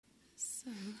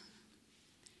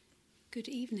Good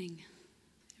evening,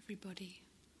 everybody.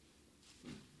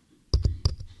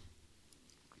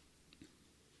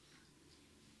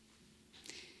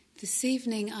 This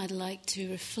evening I'd like to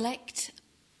reflect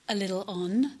a little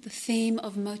on the theme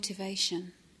of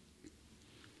motivation.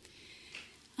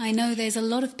 I know there's a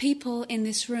lot of people in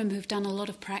this room who've done a lot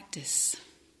of practice.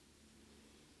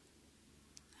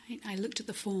 I looked at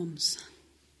the forms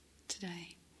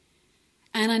today.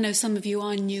 And I know some of you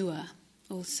are newer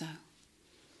also.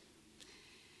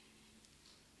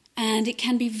 And it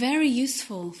can be very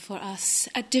useful for us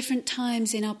at different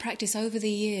times in our practice over the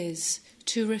years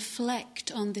to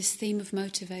reflect on this theme of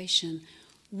motivation.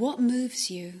 What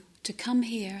moves you to come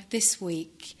here this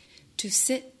week to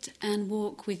sit and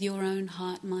walk with your own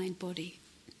heart, mind, body?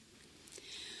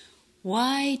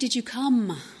 Why did you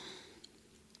come?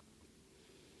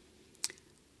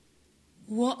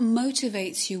 What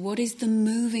motivates you? What is the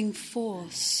moving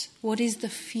force? What is the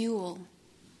fuel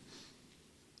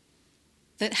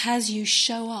that has you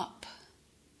show up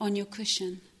on your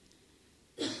cushion?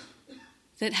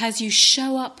 That has you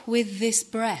show up with this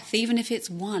breath, even if it's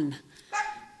one?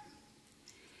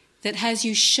 That has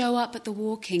you show up at the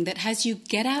walking? That has you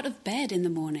get out of bed in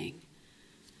the morning?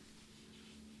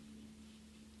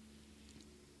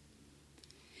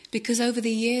 Because over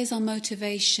the years our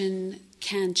motivation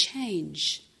can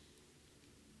change.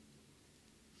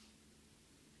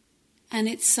 And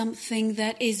it's something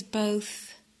that is both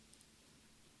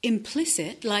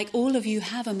implicit, like all of you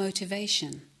have a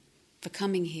motivation for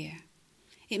coming here.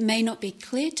 It may not be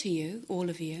clear to you,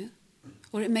 all of you,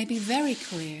 or it may be very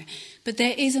clear, but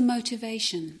there is a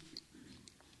motivation.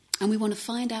 And we want to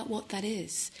find out what that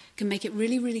is. Can make it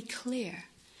really, really clear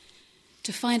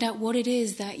to find out what it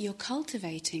is that you're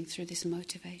cultivating through this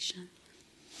motivation.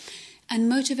 And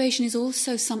motivation is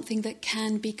also something that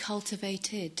can be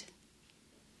cultivated.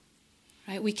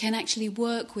 Right? We can actually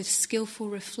work with skillful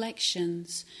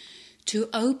reflections to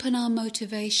open our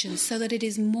motivation so that it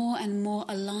is more and more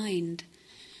aligned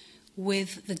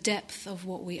with the depth of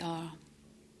what we are.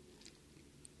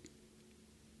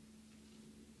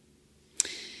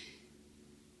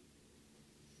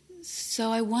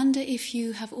 So I wonder if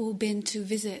you have all been to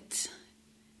visit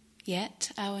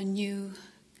yet our new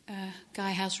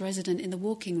Gaia House resident in the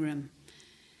walking room.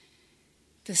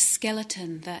 The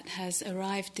skeleton that has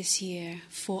arrived this year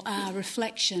for our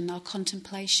reflection, our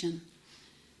contemplation,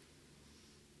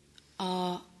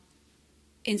 our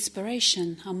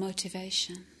inspiration, our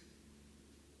motivation.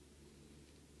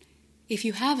 If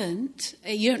you haven't,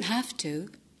 you don't have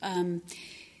to.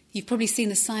 You've probably seen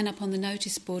the sign up on the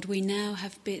notice board. We now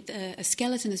have a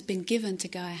skeleton has been given to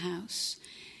Gaia House.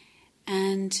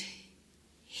 And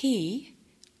he,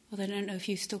 although I don't know if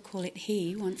you still call it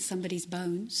he, once somebody's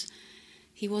bones,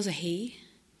 he was a he,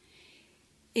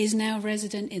 is now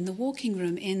resident in the walking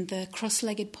room in the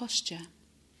cross-legged posture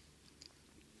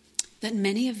that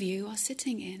many of you are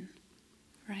sitting in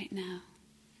right now.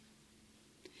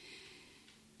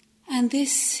 And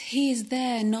this, he is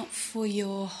there not for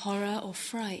your horror or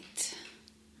fright,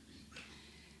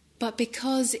 but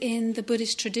because in the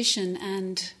Buddhist tradition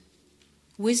and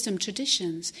wisdom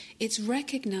traditions, it's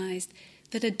recognized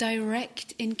that a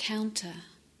direct encounter,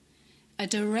 a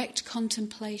direct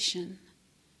contemplation,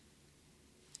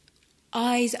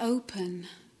 eyes open,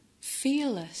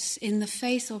 fearless in the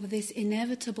face of this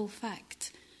inevitable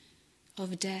fact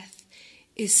of death,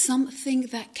 is something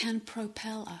that can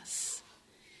propel us,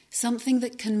 something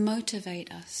that can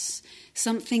motivate us,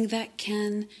 something that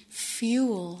can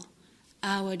fuel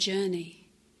our journey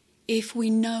if we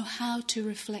know how to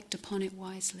reflect upon it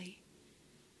wisely.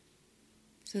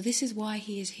 So this is why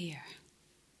he is here.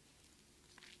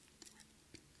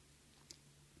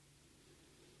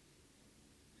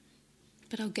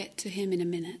 But I'll get to him in a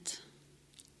minute.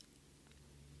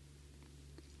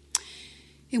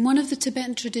 In one of the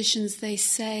Tibetan traditions, they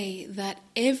say that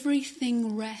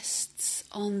everything rests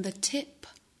on the tip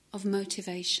of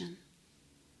motivation.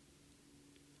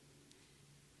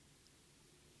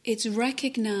 It's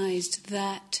recognized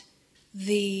that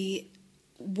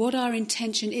what our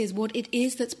intention is, what it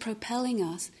is that's propelling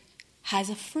us, has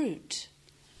a fruit.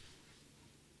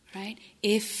 Right?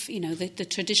 If, the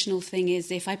traditional thing is,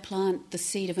 if I plant the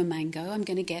seed of a mango, I'm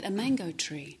going to get a mango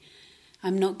tree.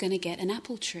 I'm not going to get an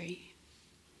apple tree.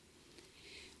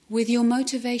 With your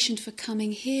motivation for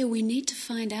coming here, we need to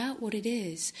find out what it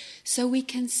is so we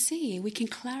can see, we can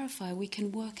clarify, we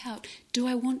can work out, do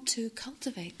I want to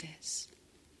cultivate this?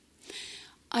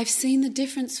 I've seen the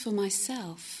difference for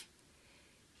myself.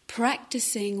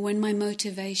 Practicing when my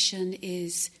motivation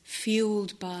is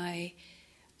fueled by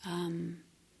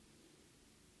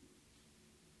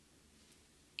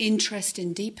interest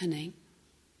in deepening,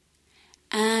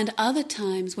 And other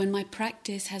times when my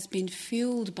practice has been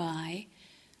fueled by,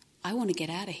 I want to get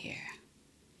out of here,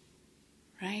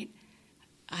 right?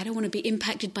 I don't want to be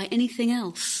impacted by anything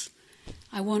else.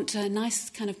 I want a nice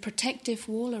kind of protective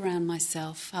wall around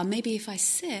myself. Maybe if I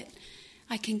sit,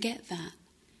 I can get that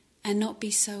and not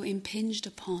be so impinged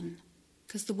upon,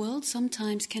 because the world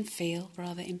sometimes can feel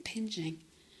rather impinging.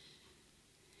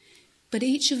 But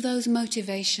each of those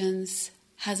motivations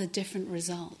has a different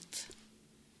result.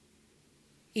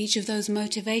 Each of those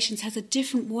motivations has a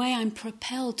different way I'm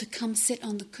propelled to come sit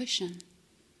on the cushion.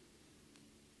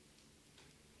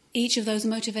 Each of those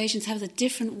motivations has a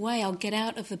different way I'll get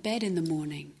out of the bed in the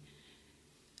morning.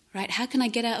 Right? How can I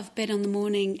get out of bed in the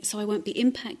morning so I won't be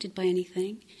impacted by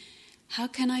anything? How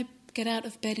can I get out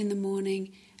of bed in the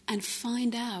morning and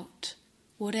find out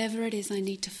whatever it is I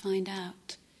need to find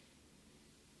out,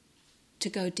 to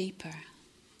go deeper,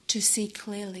 to see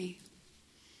clearly?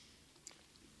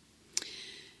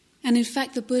 And in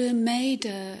fact, the Buddha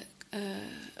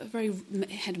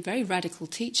had very radical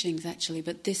teachings, actually,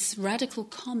 but this radical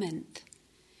comment,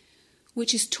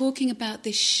 which is talking about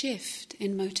this shift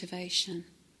in motivation,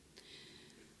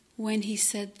 when he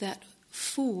said that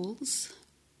fools,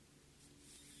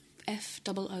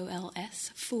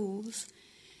 F-O-O-L-S, fools,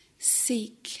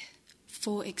 seek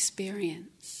for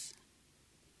experience.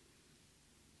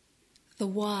 The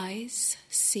wise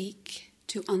seek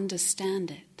to understand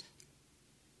it.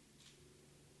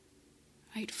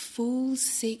 Right? Fools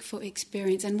seek for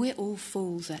experience, and we're all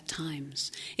fools at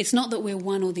times. It's not that we're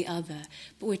one or the other,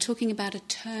 but we're talking about a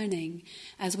turning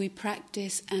as we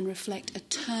practice and reflect, a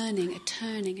turning,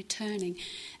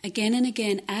 again and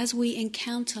again as we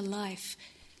encounter life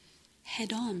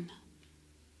head on.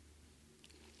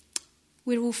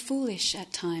 We're all foolish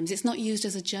at times. It's not used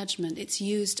as a judgment, it's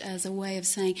used as a way of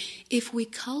saying, if we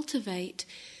cultivate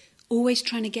always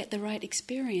trying to get the right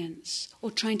experience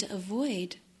or trying to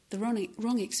avoid the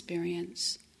wrong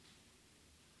experience,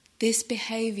 this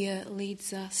behavior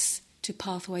leads us to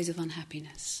pathways of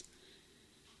unhappiness.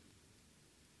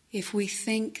 If we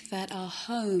think that our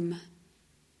home,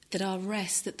 that our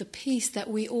rest, that the peace that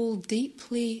we all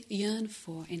deeply yearn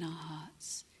for in our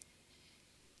hearts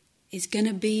is going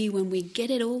to be when we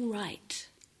get it all right,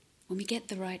 when we get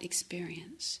the right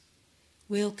experience,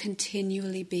 we'll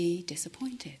continually be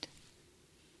disappointed.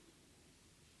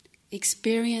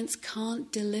 Experience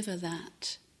can't deliver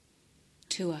that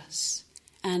to us.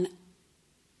 And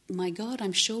my God,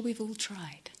 I'm sure we've all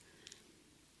tried,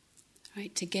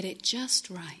 right, to get it just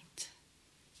right.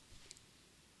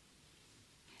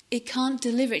 It can't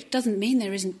deliver. It doesn't mean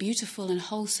there isn't beautiful and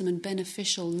wholesome and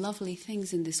beneficial, lovely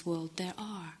things in this world. There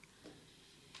are.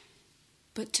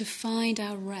 But to find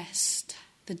our rest,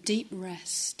 the deep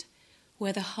rest,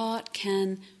 where the heart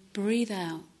can breathe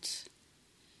out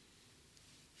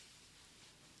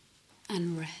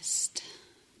and rest.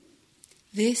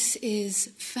 This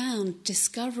is found,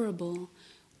 discoverable,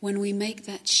 when we make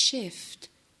that shift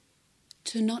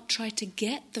to not try to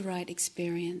get the right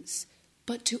experience,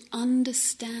 but to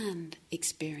understand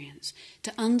experience,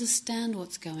 to understand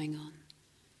what's going on.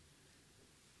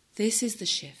 This is the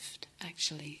shift,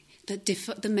 actually,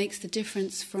 that makes the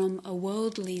difference from a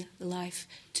worldly life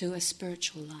to a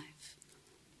spiritual life.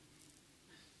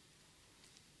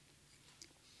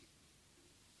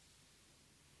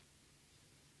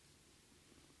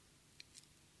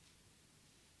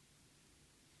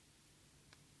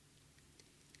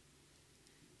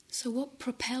 So what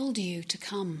propelled you to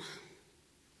come?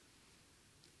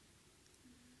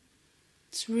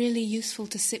 It's really useful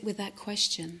to sit with that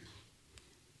question.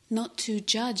 Not to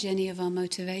judge any of our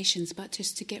motivations, but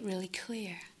just to get really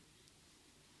clear.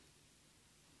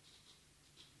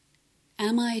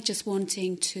 Am I just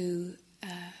wanting to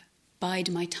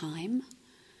bide my time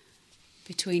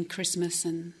between Christmas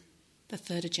and the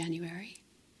 3rd of January?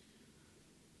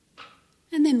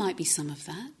 And there might be some of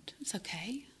that. It's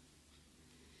okay.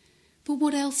 But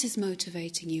what else is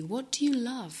motivating you? What do you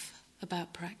love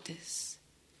about practice?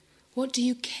 What do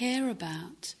you care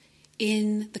about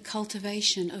in the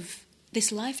cultivation of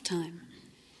this lifetime,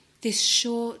 this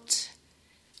short,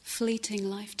 fleeting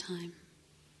lifetime?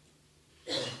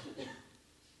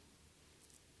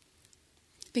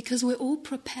 Because we're all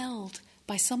propelled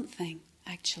by something,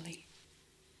 actually.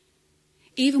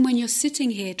 Even when you're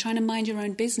sitting here trying to mind your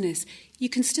own business, you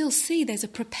can still see there's a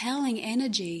propelling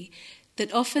energy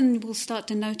that often we'll start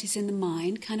to notice in the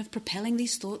mind, kind of propelling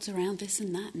these thoughts around this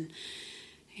and that, and,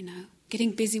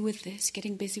 getting busy with this,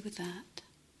 getting busy with that,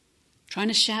 trying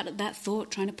to shout at that thought,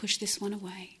 trying to push this one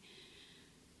away.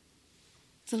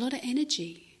 There's a lot of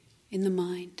energy in the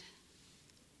mind.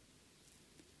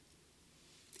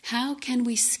 How can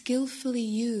we skillfully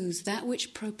use that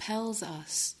which propels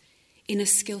us in a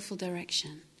skillful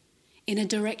direction, in a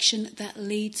direction that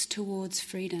leads towards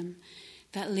freedom,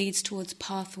 that leads towards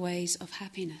pathways of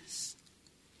happiness?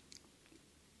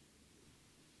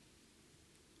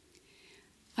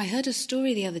 I heard a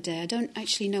story the other day. I don't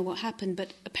actually know what happened,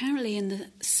 but apparently in the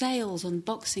sales on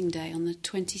Boxing Day, on the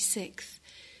 26th,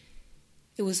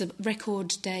 it was a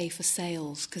record day for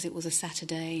sales because it was a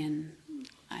Saturday and,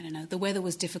 I don't know, the weather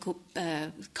was difficult,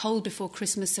 cold before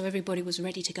Christmas, so everybody was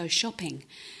ready to go shopping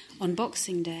on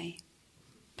Boxing Day,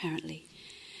 apparently.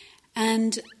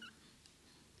 And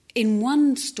in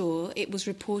one store, it was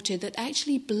reported that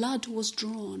actually blood was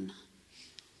drawn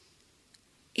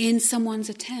in someone's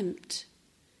attempt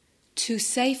to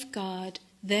safeguard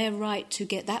their right to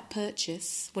get that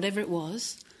purchase, whatever it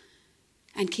was,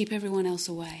 and keep everyone else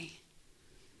away.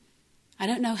 I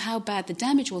don't know how bad the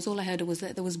damage was. All I heard was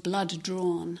that there was blood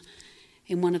drawn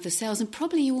in one of the sales, and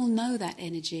probably you all know that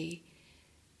energy.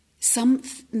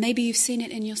 Maybe you've seen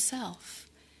it in yourself.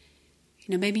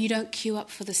 You know, maybe you don't queue up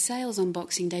for the sales on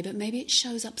Boxing Day, but maybe it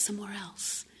shows up somewhere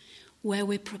else where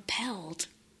we're propelled.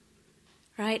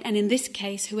 Right? And in this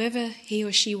case, whoever he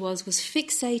or she was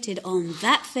fixated on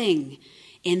that thing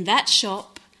in that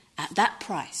shop at that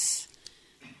price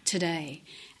today.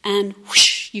 And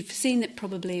whoosh, you've seen it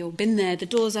probably or been there, the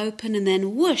doors open and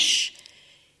then whoosh,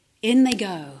 in they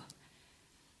go.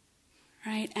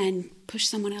 Right? And push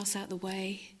someone else out the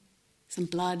way, some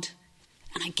blood,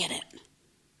 and I get it.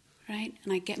 Right?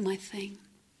 And I get my thing.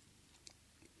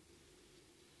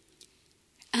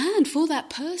 And for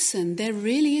that person, there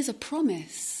really is a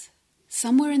promise.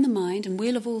 Somewhere in the mind, and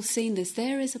we'll have all seen this,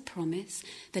 there is a promise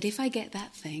that if I get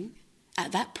that thing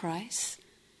at that price,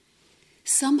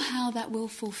 somehow that will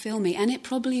fulfill me. And it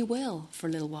probably will for a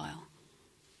little while,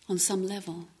 on some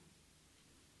level.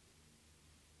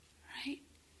 Right?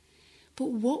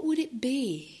 But what would it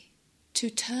be to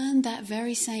turn that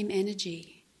very same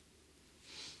energy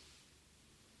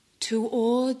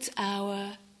towards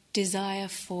our desire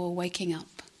for waking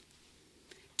up,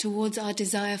 towards our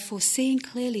desire for seeing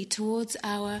clearly, towards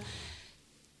our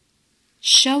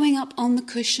showing up on the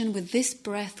cushion with this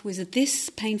breath, with this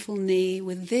painful knee,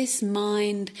 with this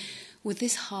mind, with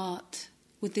this heart,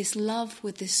 with this love,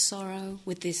 with this sorrow,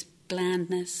 with this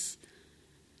blandness,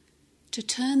 to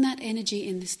turn that energy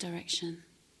in this direction.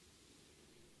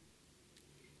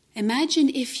 Imagine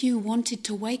if you wanted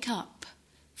to wake up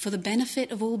for the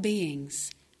benefit of all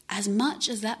beings, as much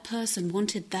as that person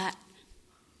wanted that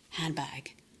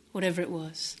handbag, whatever it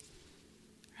was.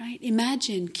 Right?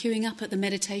 Imagine queuing up at the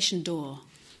meditation door.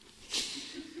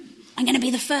 I'm going to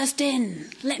be the first in.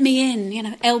 Let me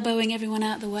in. Elbowing everyone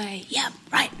out the way. Yeah,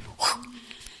 right.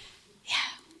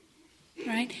 Yeah.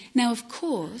 Right? Now, of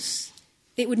course,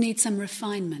 it would need some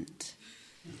refinement.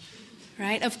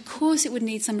 Right? Of course it would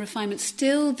need some refinement.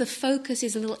 Still, the focus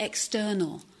is a little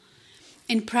external.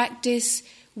 In practice,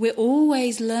 we're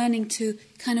always learning to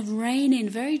kind of rein in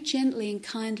very gently and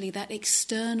kindly that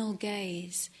external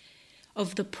gaze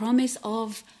of the promise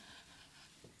of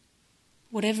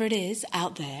whatever it is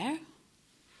out there,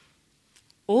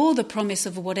 or the promise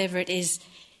of whatever it is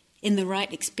in the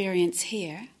right experience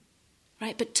here,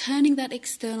 right? But turning that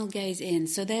external gaze in.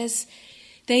 So there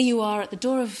you are at the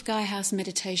door of Gaia House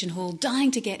Meditation Hall,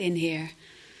 dying to get in here,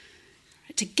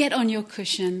 to get on your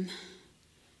cushion,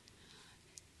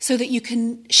 so that you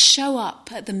can show up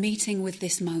at the meeting with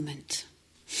this moment.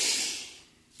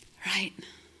 Right?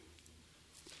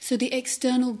 So the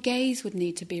external gaze would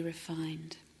need to be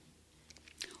refined.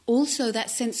 Also, that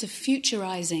sense of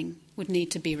futurizing would need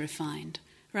to be refined.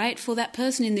 Right? For that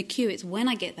person in the queue, it's when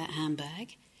I get that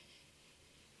handbag.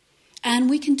 And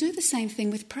we can do the same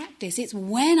thing with practice. It's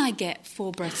when I get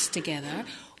 4 breaths together,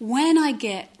 when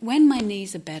my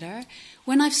knees are better,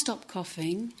 when I've stopped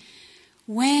coughing,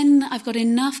 when I've got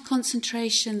enough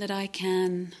concentration that I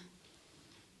can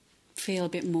feel a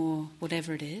bit more,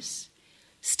 whatever it is,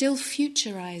 still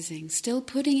futurizing, still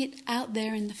putting it out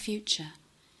there in the future.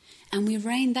 And we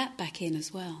rein that back in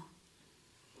as well.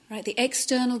 Right? The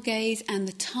external gaze and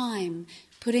the time,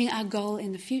 putting our goal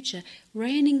in the future,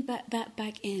 reining that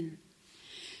back in.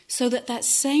 So that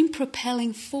same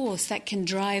propelling force that can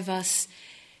drive us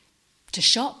to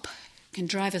shop, can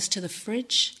drive us to the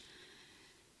fridge.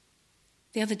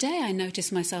 The other day I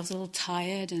noticed myself a little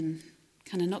tired and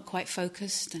kind of not quite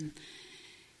focused. And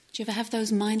do you ever have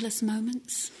those mindless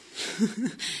moments?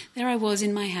 There I was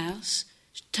in my house,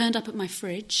 turned up at my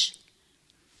fridge,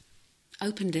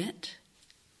 opened it,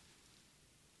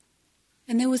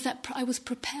 and there was that, I was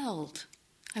propelled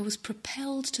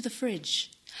to the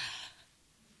fridge.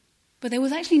 But there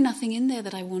was actually nothing in there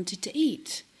that I wanted to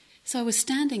eat. So I was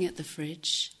standing at the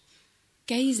fridge,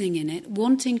 gazing in it,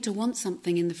 wanting to want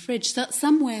something in the fridge. So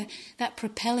somewhere that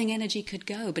propelling energy could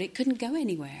go, but it couldn't go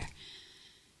anywhere.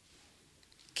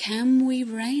 Can we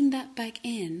rein that back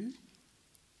in?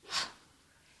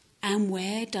 And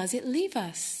where does it leave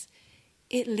us?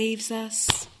 It leaves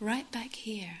us right back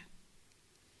here.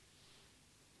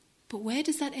 But where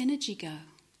does that energy go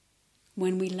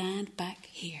when we land back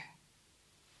here?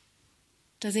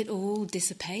 Does it all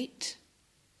dissipate?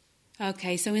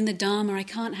 Okay, so in the Dharma I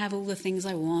can't have all the things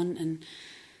I want, and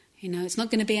it's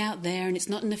not going to be out there and it's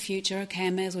not in the future. Okay,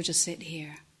 I may as well just sit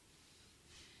here.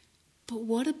 But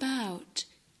what about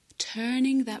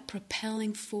turning that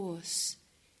propelling force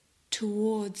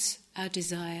towards our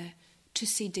desire to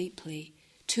see deeply,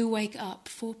 to wake up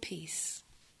for peace?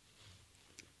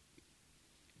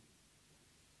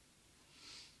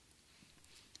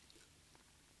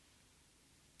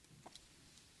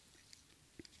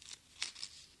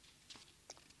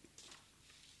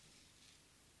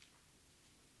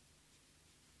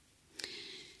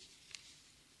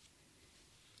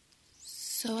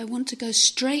 So I want to go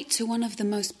straight to one of the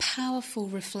most powerful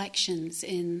reflections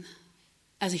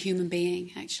as a human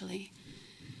being, actually.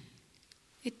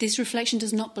 This reflection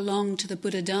does not belong to the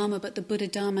Buddha Dharma, but the Buddha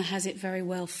Dharma has it very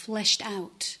well fleshed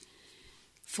out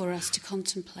for us to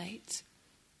contemplate.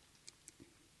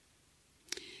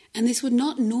 And this would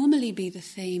not normally be the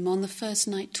theme on the first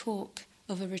night talk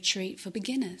of a retreat for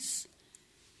beginners.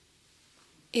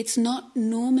 It's not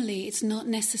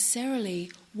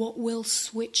necessarily what will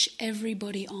switch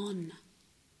everybody on.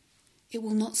 It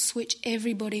will not switch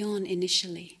everybody on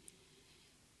initially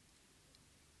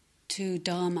to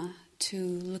Dharma, to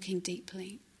looking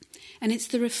deeply. And it's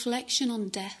the reflection on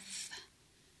death,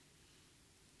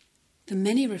 the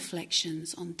many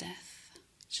reflections on death,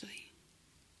 actually.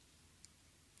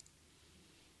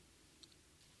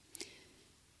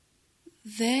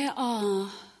 There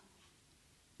are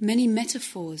many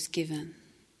metaphors given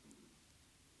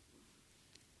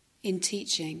in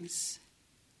teachings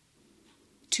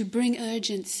to bring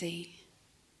urgency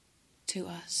to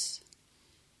us.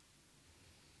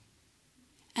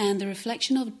 And the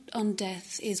reflection on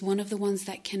death is one of the ones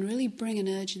that can really bring an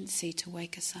urgency to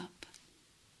wake us up.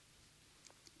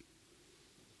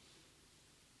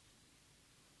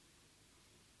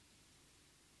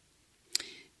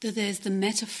 There's the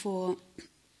metaphor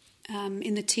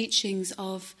in the teachings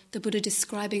of the Buddha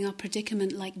describing our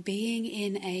predicament like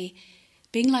being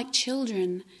like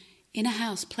children in a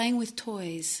house playing with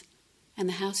toys, and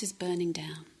the house is burning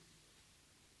down.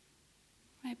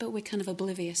 Right? But we're kind of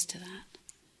oblivious to that.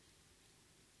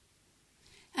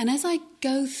 And as I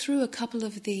go through a couple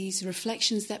of these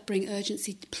reflections that bring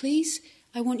urgency, please,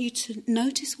 I want you to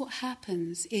notice what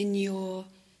happens in your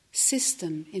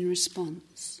system in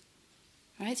response.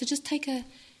 All right? So just take a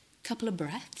couple of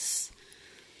breaths,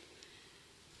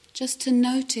 just to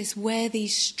notice where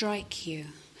these strike you,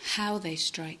 how they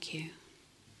strike you.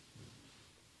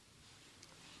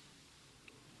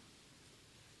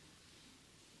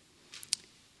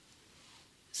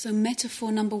 So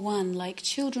metaphor number one, like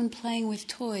children playing with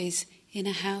toys in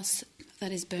a house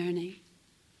that is burning.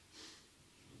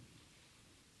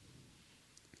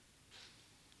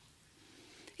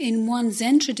 In one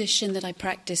Zen tradition that I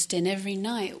practiced in, every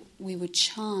night we would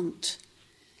chant.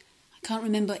 I can't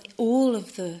remember all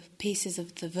of the pieces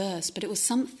of the verse, but it was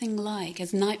something like,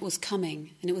 as night was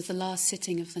coming, and it was the last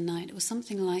sitting of the night, it was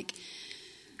something like,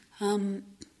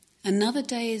 another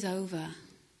day is over,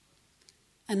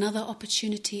 another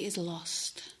opportunity is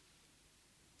lost.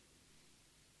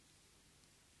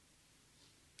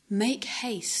 Make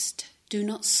haste, do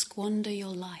not squander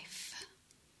your life.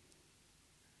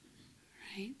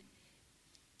 Right?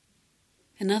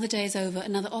 Another day is over,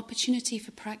 another opportunity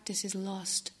for practice is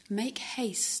lost. Make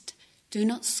haste, do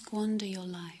not squander your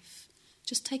life.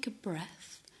 Just take a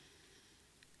breath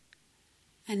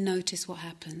and notice what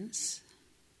happens.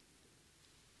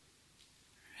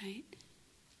 Right?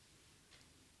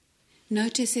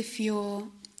 Notice if you're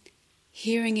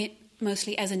hearing it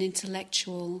mostly as an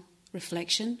intellectual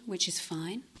reflection, which is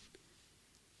fine.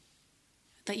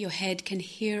 That your head can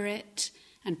hear it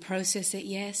and process it.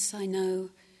 Yes, I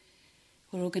know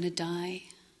we're all going to die.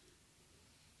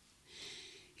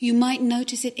 You might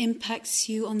notice it impacts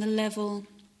you on the level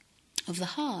of the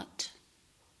heart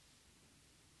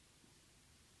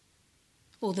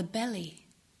or the belly,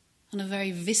 on a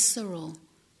very visceral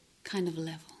kind of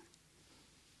level.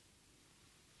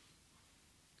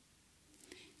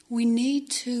 We need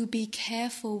to be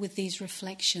careful with these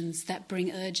reflections that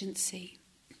bring urgency.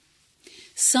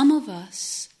 Some of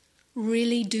us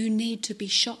really do need to be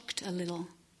shocked a little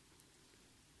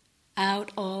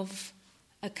out of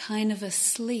a kind of a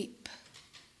sleep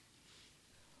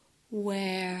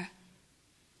where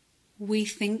we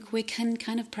think we can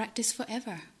kind of practice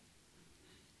forever.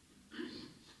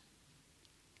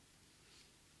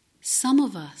 Some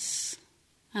of us,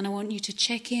 and I want you to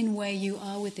check in where you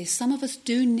are with this, some of us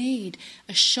do need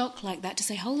a shock like that to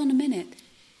say, hold on a minute,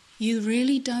 you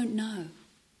really don't know.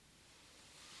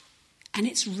 And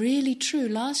it's really true.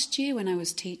 Last year when I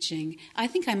was teaching, I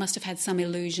think I must have had some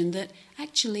illusion that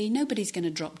actually nobody's going to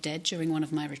drop dead during one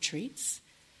of my retreats.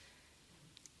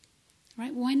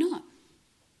 Right? Why not?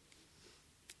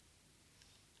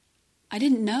 I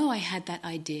didn't know I had that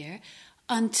idea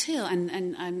until,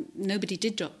 and nobody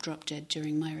did drop dead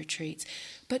during my retreats,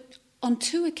 but on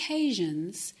 2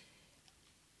 occasions,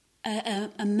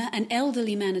 an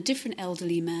elderly man, a different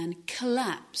elderly man,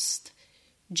 collapsed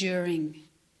during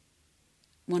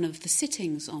one of the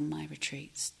sittings on my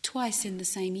retreats, twice in the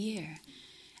same year.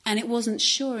 And it wasn't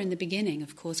sure in the beginning,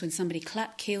 of course, when somebody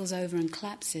keels over and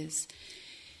collapses,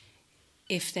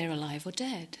 if they're alive or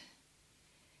dead.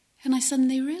 And I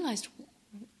suddenly realized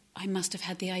I must have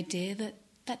had the idea that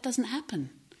that doesn't happen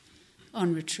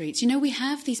on retreats. You know, we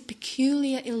have these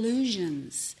peculiar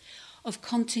illusions of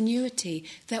continuity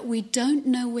that we don't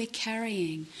know we're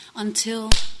carrying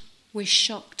until we're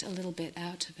shocked a little bit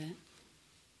out of it.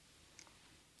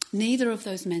 Neither of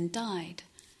those men died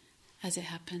as it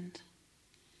happened.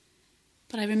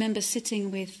 But I remember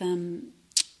sitting with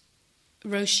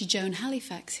Roshi Joan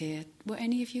Halifax here. Were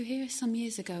any of you here some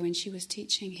years ago when she was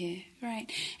teaching here? Right.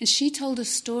 And she told a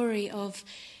story of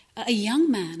a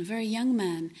young man, a very young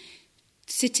man,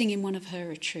 sitting in one of her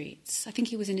retreats. I think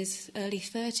he was in his early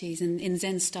 30s, and in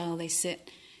Zen style they sit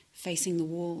facing the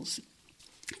walls.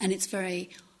 And it's very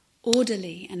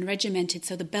orderly and regimented,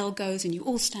 so the bell goes and you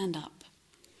all stand up.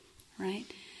 Right?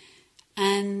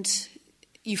 And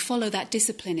you follow that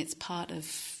discipline. It's part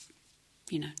of,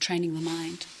 training the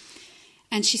mind.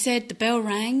 And she said the bell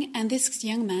rang and this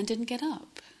young man didn't get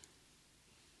up.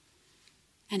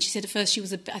 And she said at first she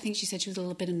was a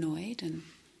little bit annoyed.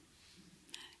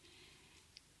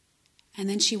 And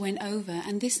then she went over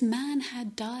and this man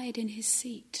had died in his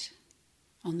seat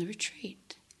on the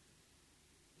retreat.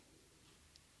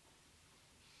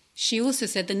 She also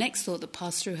said the next thought that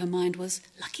passed through her mind was,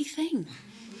 lucky thing.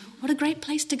 What a great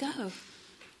place to go,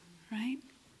 right?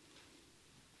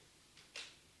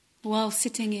 While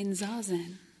sitting in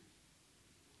Zazen.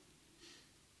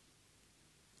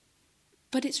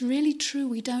 But it's really true,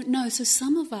 we don't know. So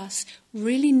some of us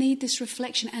really need this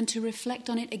reflection and to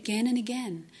reflect on it again and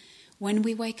again when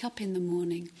we wake up in the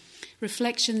morning.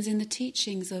 Reflections in the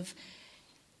teachings of,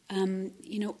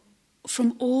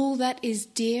 from all that is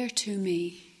dear to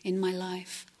me in my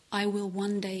life, I will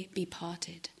one day be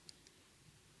parted.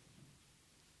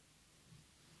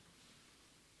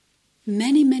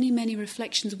 Many, many, many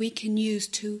reflections we can use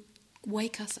to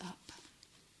wake us up.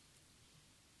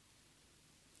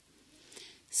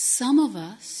 Some of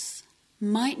us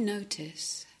might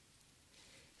notice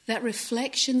that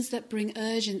reflections that bring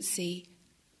urgency,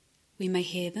 we may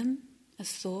hear them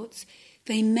as thoughts.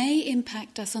 They may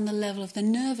impact us on the level of the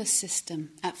nervous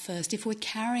system at first, if we're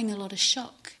carrying a lot of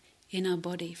shock in our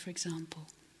body, for example.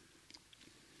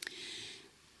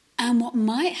 And what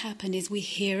might happen is we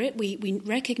hear it, we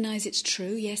recognize it's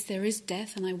true, yes, there is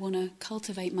death and I want to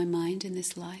cultivate my mind in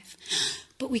this life.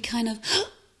 But we kind of,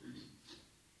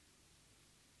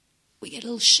 we get a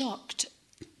little shocked.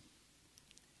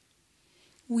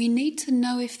 We need to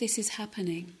know if this is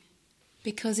happening,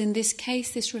 because in this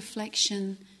case, this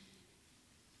reflection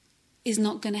is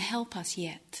not going to help us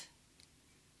yet.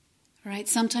 Right?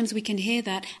 Sometimes we can hear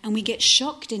that and we get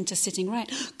shocked into sitting,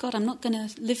 right? God, I'm not going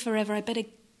to live forever. I better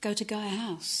go to Gaia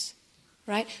House.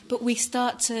 Right? But we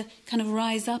start to kind of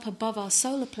rise up above our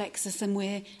solar plexus and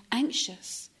we're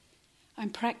anxious. I'm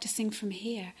practicing from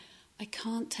here. I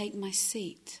can't take my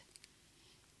seat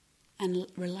and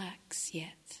relax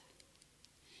yet.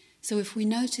 So if we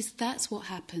notice that's what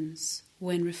happens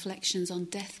when reflections on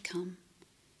death come,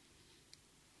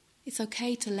 it's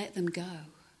okay to let them go.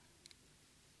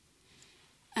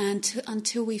 And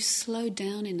until we've slowed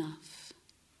down enough,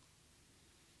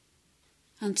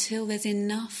 until there's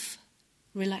enough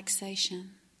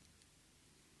relaxation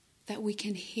that we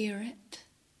can hear it.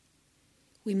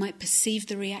 We might perceive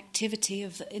the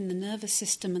reactivity in the nervous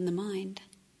system and the mind.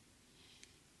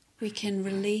 We can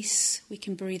release, we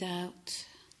can breathe out.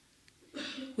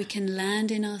 We can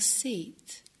land in our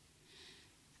seat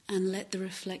and let the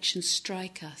reflection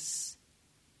strike us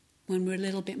when we're a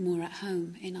little bit more at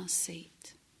home in our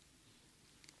seat.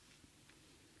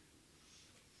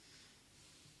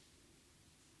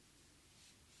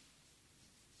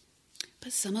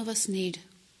 But some of us need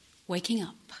waking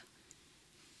up.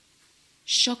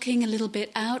 Shocking a little bit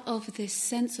out of this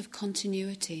sense of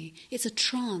continuity. It's a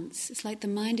trance. It's like the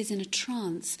mind is in a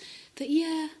trance that,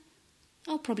 yeah,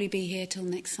 I'll probably be here till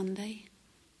next Sunday.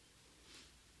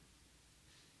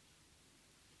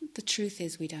 The truth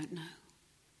is we don't know.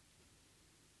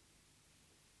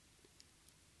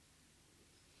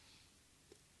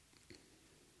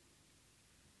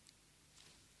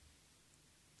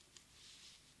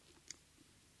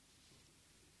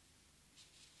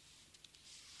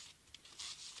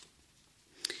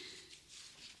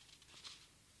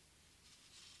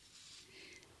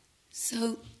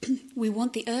 So we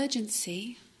want the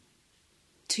urgency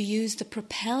to use the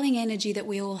propelling energy that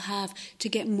we all have to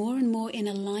get more and more in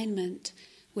alignment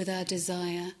with our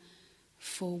desire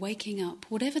for waking up,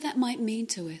 whatever that might mean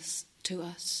to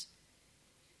us.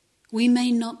 We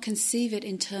may not conceive it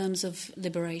in terms of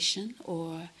liberation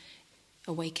or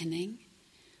awakening,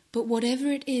 but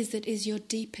whatever it is that is your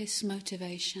deepest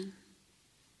motivation,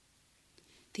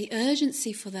 the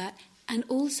urgency for that. And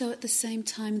also at the same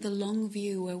time, the long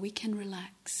view where we can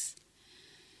relax.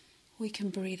 We can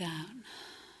breathe out.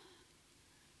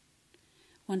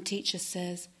 One teacher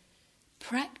says,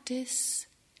 practice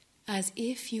as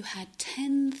if you had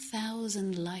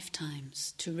 10,000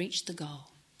 lifetimes to reach the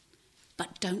goal,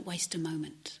 but don't waste a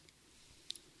moment.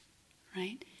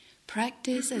 Right?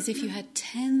 Practice as if you had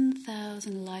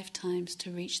 10,000 lifetimes to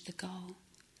reach the goal,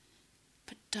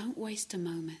 but don't waste a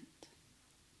moment.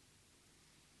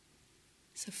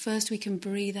 So first we can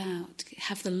breathe out,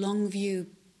 have the long view,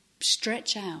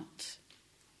 stretch out,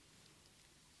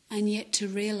 and yet to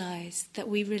realize that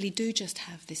we really do just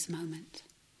have this moment,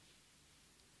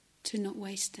 to not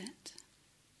waste it.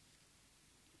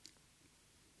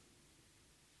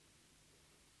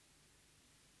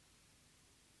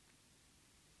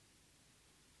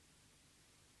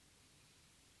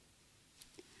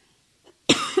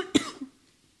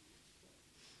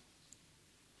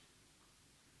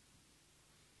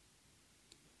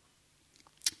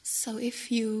 So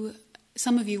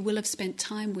some of you will have spent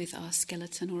time with our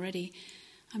skeleton already,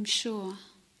 I'm sure.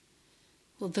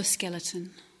 Well, the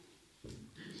skeleton.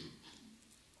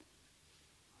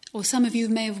 Or some of you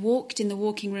may have walked in the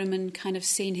walking room and kind of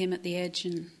seen him at the edge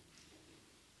and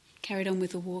carried on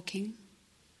with the walking.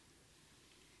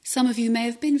 Some of you may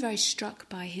have been very struck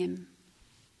by him.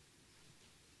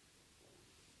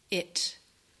 What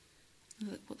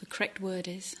the correct word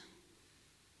is.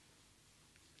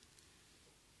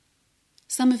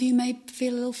 Some of you may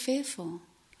feel a little fearful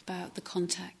about the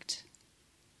contact.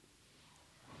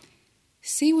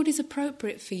 See what is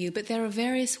appropriate for you, but there are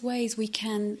various ways we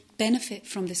can benefit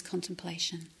from this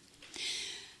contemplation.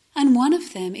 And one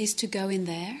of them is to go in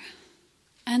there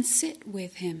and sit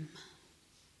with him.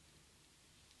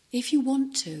 If you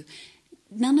want to.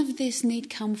 None of this need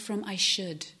come from I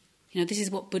should. This is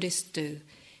what Buddhists do.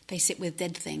 They sit with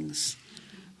dead things,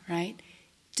 right?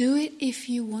 Do it if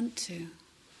you want to.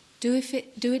 Do it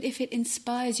if it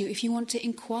inspires you, if you want to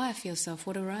inquire for yourself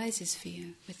what arises for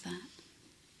you with that.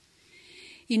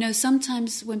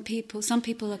 Sometimes when some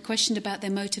people are questioned about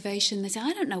their motivation, they say,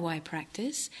 I don't know why I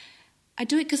practice. I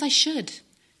do it because I should.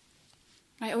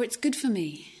 Right? Or it's good for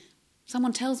me.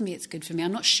 Someone tells me it's good for me.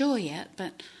 I'm not sure yet,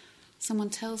 but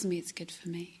someone tells me it's good for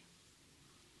me.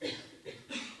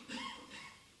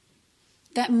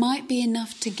 That might be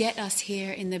enough to get us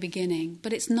here in the beginning,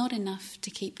 but it's not enough to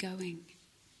keep going.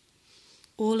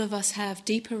 All of us have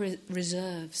deeper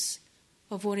reserves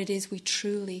of what it is we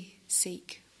truly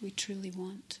seek, we truly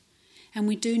want. And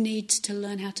we do need to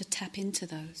learn how to tap into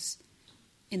those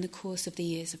in the course of the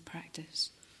years of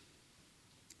practice.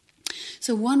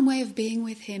 So one way of being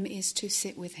with him is to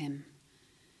sit with him.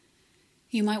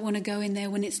 You might want to go in there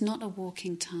when it's not a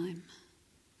walking time.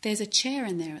 There's a chair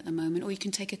in there at the moment, or you can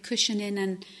take a cushion in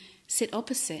and sit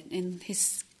opposite in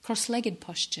his cross-legged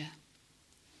posture.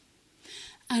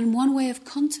 And one way of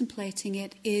contemplating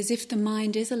it is if the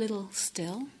mind is a little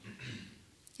still,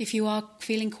 if you are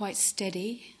feeling quite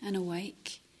steady and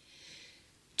awake,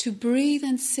 to breathe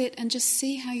and sit and just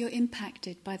see how you're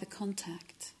impacted by the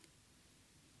contact.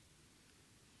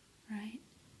 Right?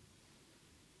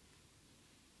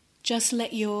 Just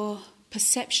let your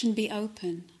perception be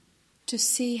open to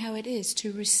see how it is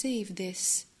to receive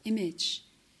this image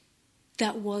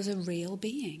that was a real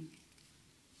being,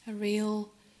 a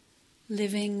real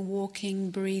living,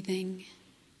 walking, breathing,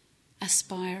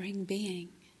 aspiring being.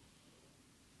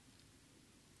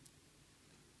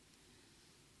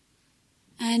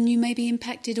 And you may be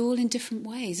impacted all in different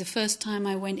ways. The first time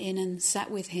I went in and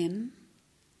sat with him,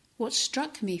 what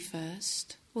struck me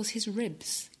first was his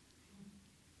ribs.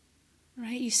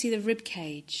 Right? You see the rib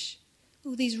cage.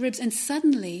 all these ribs. And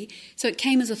suddenly, so it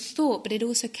came as a thought, but it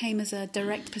also came as a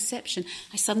direct perception.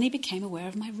 I suddenly became aware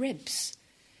of my ribs,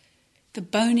 the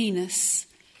boniness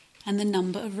and the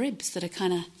number of ribs that are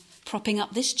kind of propping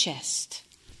up this chest,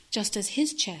 just as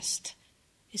his chest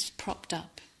is propped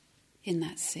up in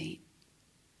that seat.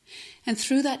 And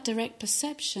through that direct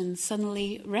perception,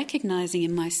 suddenly recognizing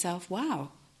in myself,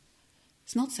 wow,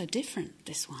 it's not so different,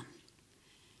 this one.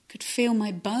 Could feel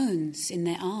my bones in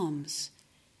their arms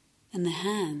and the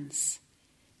hands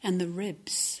and the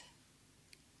ribs.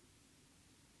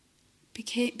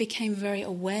 Became very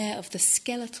aware of the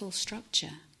skeletal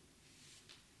structure.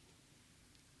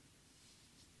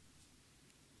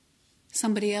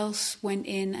 Somebody else went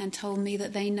in and told me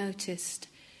that they noticed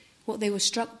what they were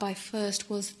struck by first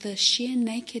was the sheer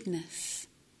nakedness,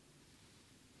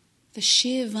 the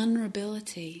sheer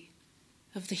vulnerability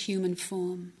of the human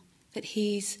form, that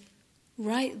he's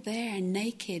right there,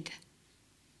 naked,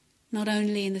 not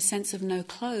only in the sense of no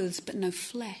clothes, but no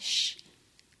flesh,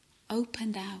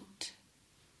 opened out,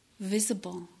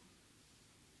 visible,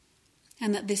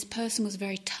 and that this person was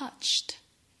very touched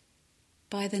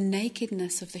by the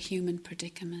nakedness of the human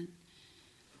predicament.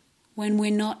 When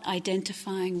we're not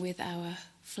identifying with our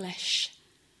flesh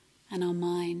and our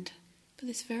mind, but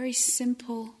this very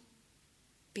simple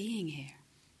being here.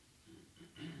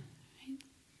 Right?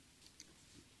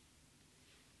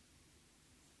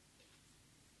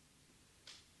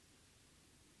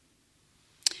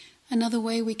 Another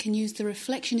way we can use the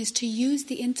reflection is to use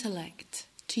the intellect,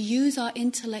 to use our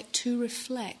intellect to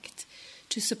reflect,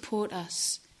 to support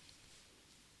us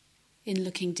in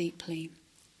looking deeply.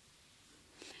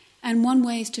 And one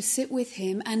way is to sit with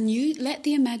him and let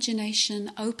the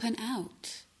imagination open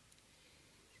out.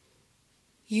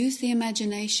 Use the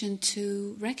imagination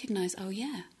to recognize, oh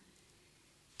yeah,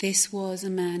 this was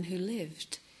a man who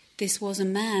lived. This was a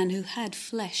man who had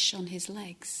flesh on his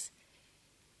legs,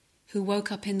 who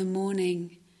woke up in the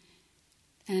morning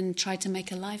and tried to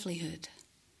make a livelihood,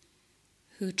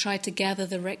 who tried to gather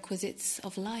the requisites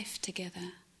of life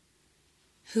together,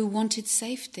 who wanted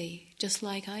safety, just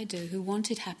like I do, who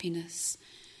wanted happiness,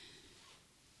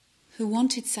 who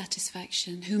wanted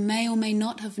satisfaction, who may or may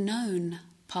not have known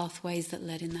pathways that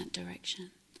led in that direction.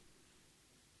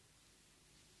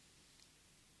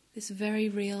 This very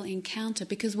real encounter,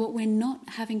 because what we're not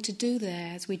having to do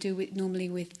there, as we do normally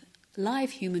with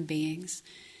live human beings,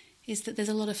 is that there's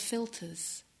a lot of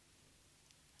filters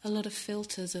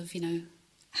of,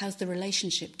 how's the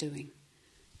relationship doing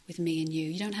with me and you.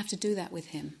 You don't have to do that with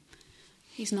him.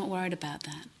 He's not worried about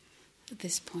that at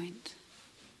this point.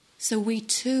 So we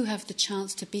too have the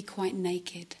chance to be quite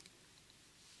naked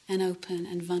and open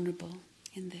and vulnerable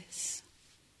in this.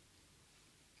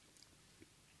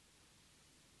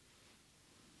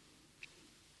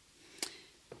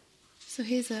 So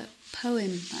here's a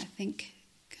poem I think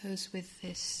goes with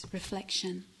this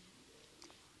reflection.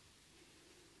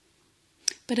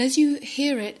 But as you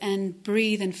hear it and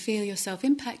breathe and feel yourself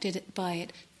impacted by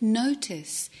it,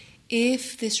 notice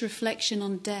if this reflection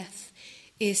on death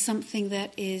is something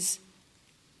that is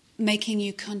making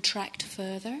you contract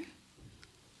further,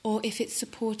 or if it's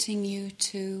supporting you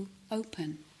to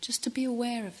open. Just to be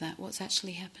aware of that, what's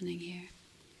actually happening here.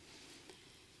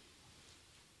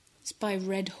 It's by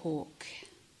Red Hawk,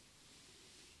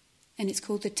 and it's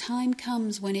called "The Time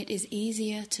Comes When It Is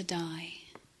Easier to Die."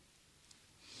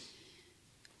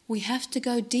 We have to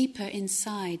go deeper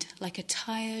inside, like a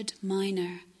tired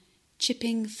miner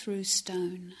chipping through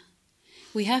stone.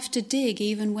 We have to dig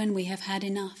even when we have had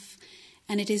enough,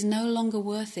 and it is no longer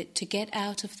worth it to get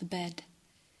out of the bed.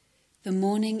 The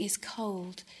morning is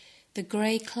cold. The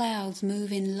grey clouds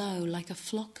move in low like a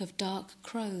flock of dark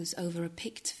crows over a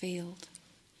picked field.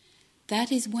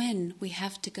 That is when we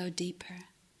have to go deeper,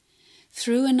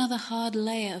 through another hard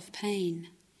layer of pain.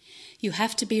 You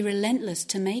have to be relentless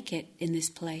to make it in this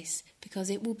place, because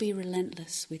it will be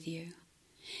relentless with you.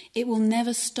 It will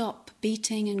never stop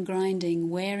beating and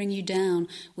grinding, wearing you down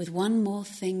with one more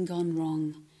thing gone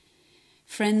wrong.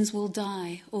 Friends will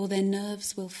die, or their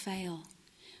nerves will fail.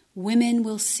 Women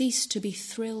will cease to be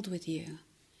thrilled with you,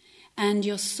 and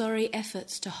your sorry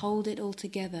efforts to hold it all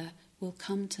together will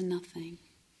come to nothing.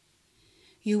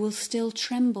 You will still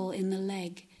tremble in the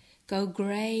leg, go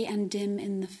grey and dim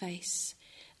in the face,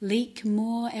 leak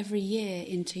more every year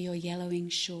into your yellowing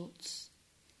shorts.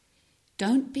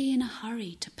 Don't be in a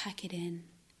hurry to pack it in.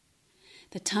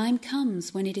 The time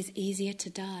comes when it is easier to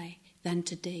die than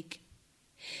to dig.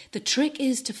 The trick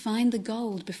is to find the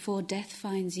gold before death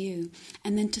finds you,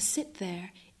 and then to sit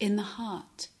there in the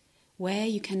heart, where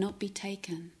you cannot be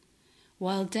taken,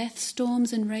 while death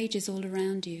storms and rages all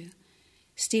around you,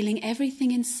 stealing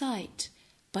everything in sight,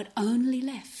 but only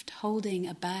left holding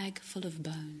a bag full of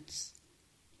bones.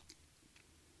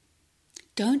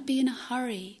 Don't be in a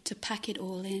hurry to pack it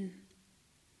all in.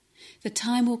 The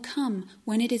time will come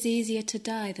when it is easier to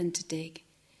die than to dig.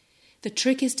 The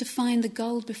trick is to find the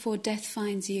gold before death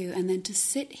finds you, and then to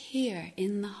sit here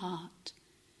in the heart,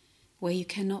 where you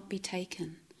cannot be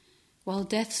taken, while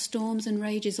death storms and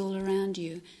rages all around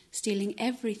you, stealing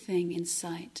everything in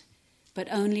sight, but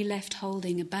only left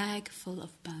holding a bag full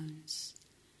of bones.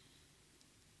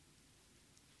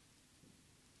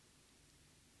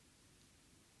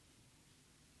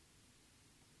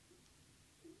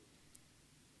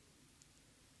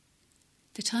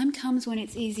 The time comes when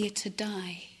it's easier to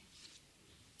die,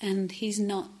 and he's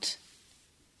not.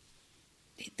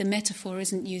 The metaphor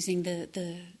isn't using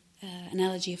the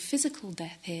analogy of physical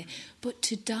death here, but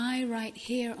to die right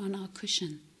here on our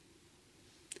cushion.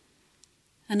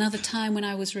 Another time when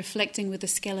I was reflecting with the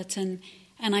skeleton,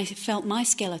 and I felt my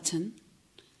skeleton,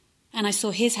 and I saw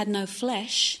his had no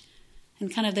flesh,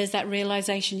 and kind of there's that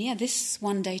realization, this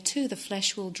one day too, the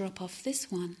flesh will drop off this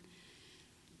one.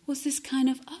 Was this kind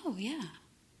of,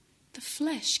 the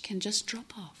flesh can just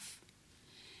drop off.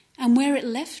 And where it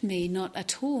left me, not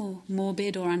at all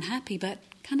morbid or unhappy, but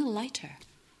kind of lighter,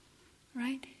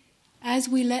 right? As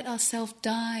we let ourselves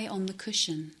die on the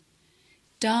cushion,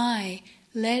 die,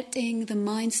 letting the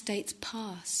mind states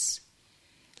pass,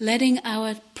 letting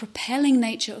our propelling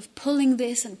nature of pulling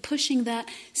this and pushing that,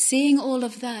 seeing all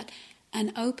of that,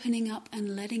 and opening up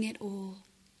and letting it all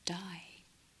die.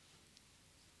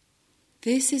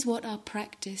 This is what our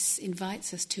practice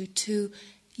invites us to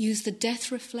use the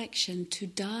death reflection to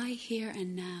die here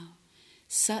and now,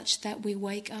 such that we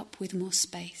wake up with more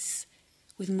space,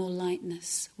 with more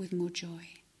lightness, with more joy.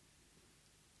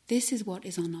 This is what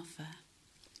is on offer.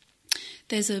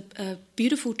 There's a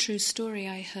beautiful true story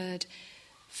I heard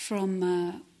from,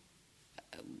 I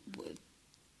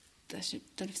don't know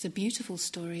if it's a beautiful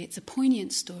story, it's a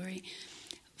poignant story,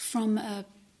 from a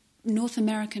North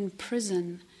American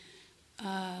prison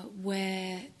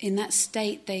where in that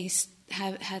state they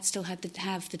still had to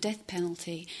have the death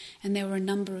penalty, and there were a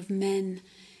number of men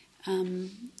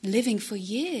living for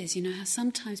years. You know how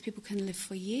sometimes people can live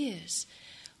for years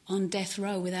on death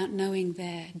row without knowing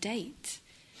their date,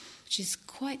 which is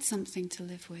quite something to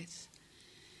live with.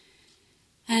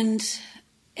 And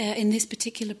in this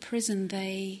particular prison,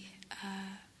 they,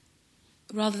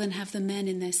 rather than have the men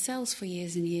in their cells for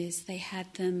years and years, they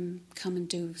had them come and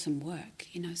do some work,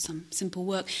 some simple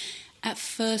work. At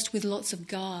first with lots of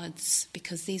guards,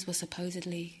 because these were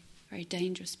supposedly very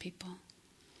dangerous people.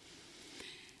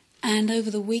 And over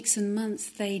the weeks and months,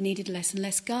 they needed less and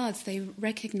less guards. They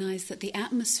recognized that the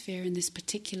atmosphere in this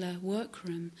particular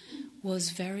workroom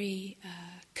was very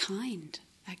kind,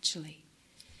 actually.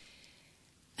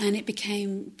 And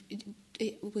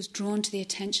it was drawn to the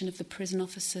attention of the prison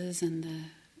officers and the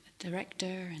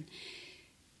director, and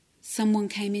someone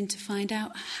came in to find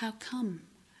out how come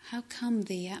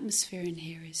the atmosphere in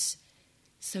here is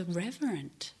so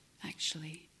reverent,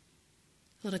 actually.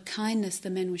 A lot of kindness the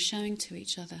men were showing to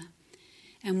each other.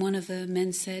 And one of the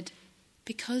men said,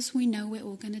 because we know we're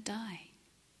all going to die.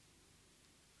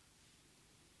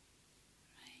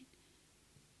 Right?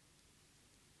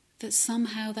 That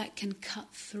somehow that can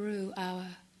cut through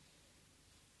our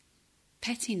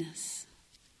pettiness,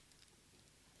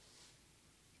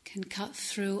 can cut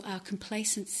through our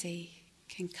complacency,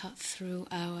 can cut through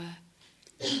our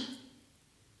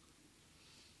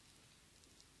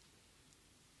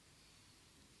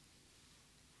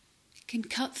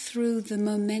the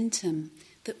momentum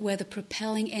that where the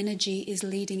propelling energy is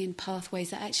leading in pathways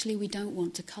that actually we don't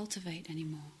want to cultivate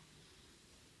anymore.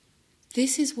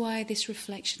 This is why this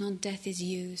reflection on death is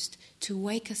used to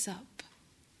wake us up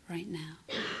right now.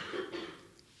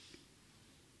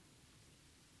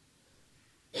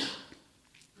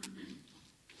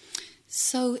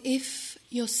 So if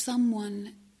you're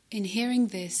someone in hearing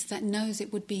this that knows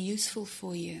it would be useful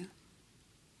for you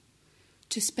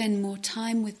to spend more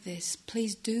time with this,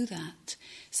 please do that.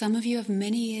 Some of you have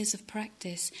many years of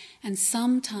practice, and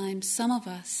sometimes some of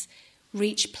us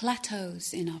reach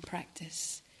plateaus in our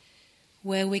practice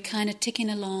where we're kind of ticking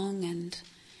along and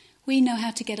we know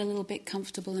how to get a little bit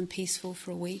comfortable and peaceful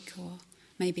for a week or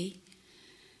maybe.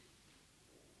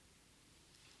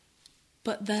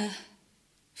 But the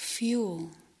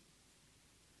fuel,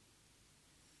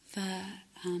 the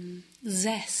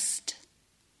zest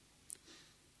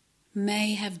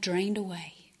may have drained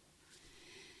away.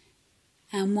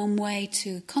 And one way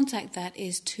to contact that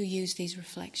is to use these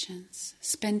reflections.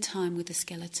 Spend time with the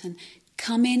skeleton.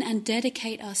 Come in and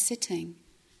dedicate our sitting.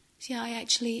 See,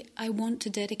 I want to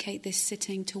dedicate this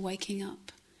sitting to waking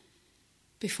up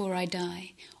before I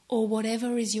die. Or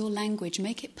whatever is your language,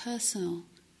 make it personal,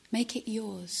 make it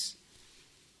yours.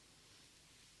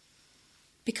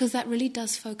 Because that really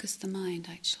does focus the mind,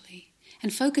 actually.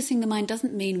 And focusing the mind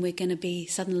doesn't mean we're going to be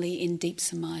suddenly in deep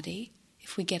samadhi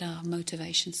if we get our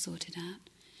motivation sorted out.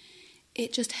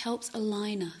 It just helps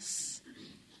align us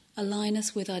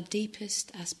with our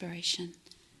deepest aspiration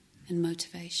and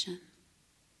motivation.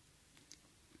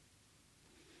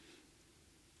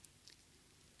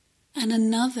 And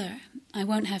another, I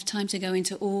won't have time to go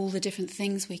into all the different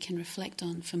things we can reflect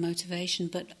on for motivation,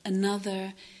 but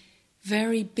another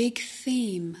very big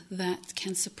theme that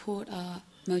can support our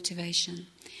motivation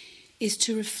is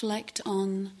to reflect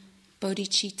on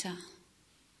bodhicitta.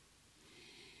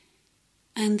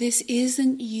 And this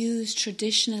isn't used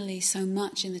traditionally so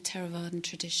much in the Theravadan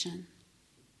tradition,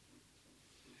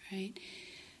 right?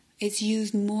 It's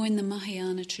used more in the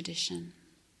Mahayana tradition.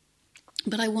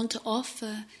 But I want to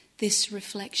offer this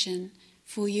reflection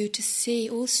for you to see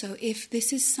also if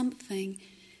this is something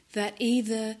that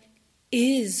either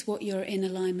is what you're in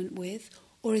alignment with,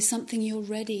 or is something you're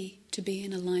ready to be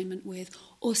in alignment with,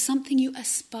 or something you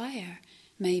aspire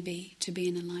maybe to be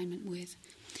in alignment with.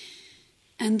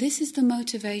 And this is the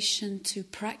motivation to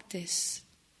practice,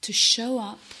 to show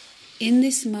up in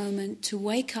this moment, to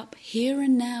wake up here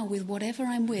and now with whatever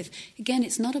I'm with. Again,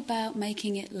 it's not about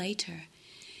making it later.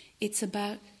 It's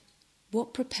about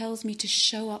what propels me to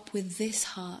show up with this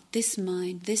heart, this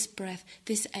mind, this breath,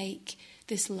 this ache,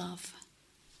 this love.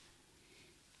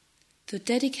 The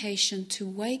dedication to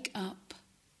wake up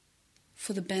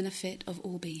for the benefit of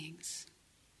all beings.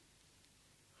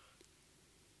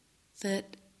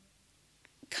 That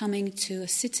coming to a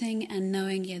sitting and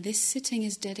knowing, this sitting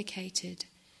is dedicated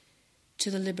to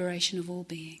the liberation of all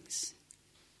beings.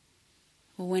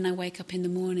 Or when I wake up in the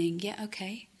morning,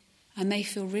 I may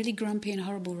feel really grumpy and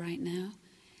horrible right now,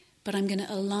 but I'm going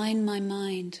to align my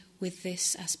mind with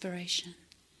this aspiration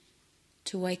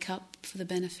to wake up for the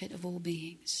benefit of all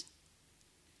beings.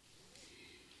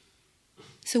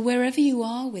 So wherever you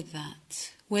are with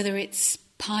that, whether it's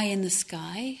pie in the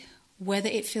sky, whether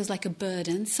it feels like a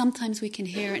burden, sometimes we can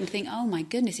hear it and think, oh my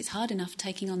goodness, it's hard enough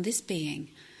taking on this being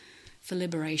for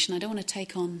liberation. I don't want to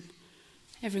take on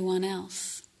everyone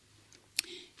else.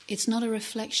 It's not a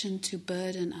reflection to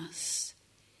burden us.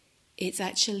 It's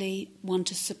actually one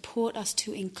to support us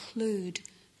to include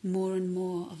more and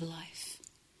more of life.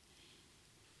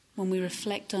 When we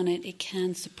reflect on it, it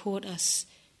can support us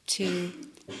to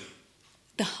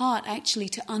the heart actually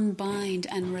to unbind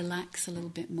and relax a little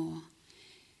bit more.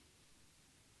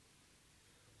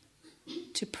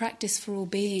 To practice for all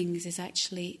beings is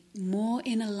actually more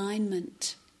in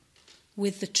alignment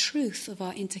with the truth of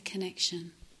our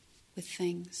interconnection with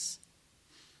things.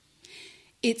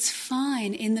 It's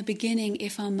fine in the beginning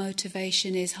if our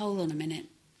motivation is, hold on a minute,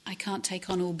 I can't take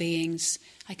on all beings,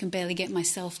 I can barely get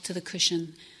myself to the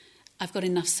cushion, I've got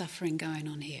enough suffering going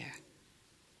on here.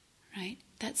 Right?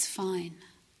 That's fine.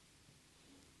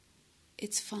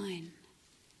 It's fine.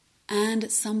 And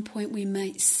at some point we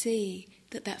might see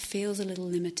that feels a little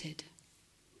limited.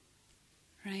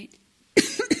 Right?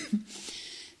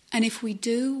 And if we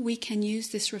do, we can use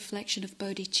this reflection of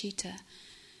bodhicitta,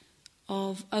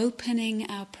 of opening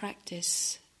our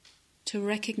practice to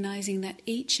recognizing that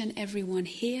each and everyone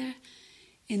here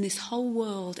in this whole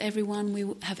world, everyone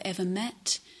we have ever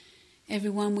met,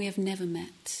 everyone we have never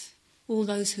met, all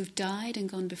those who've died and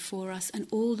gone before us, and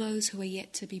all those who are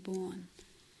yet to be born,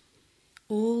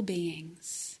 all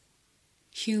beings,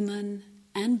 human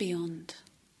and beyond,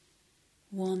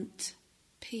 want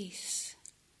peace,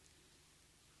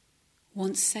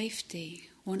 want safety,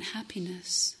 want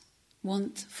happiness,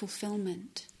 want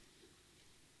fulfillment.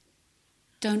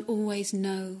 Don't always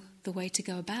know the way to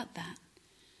go about that.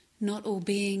 Not all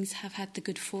beings have had the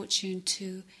good fortune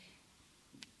to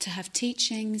have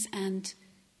teachings and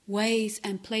ways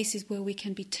and places where we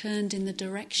can be turned in the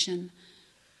direction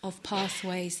of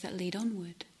pathways that lead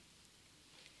onward.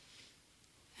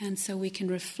 And so we can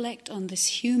reflect on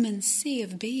this human sea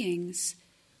of beings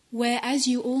where, as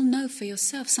you all know for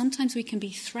yourself, sometimes we can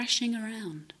be thrashing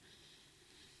around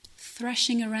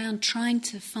trying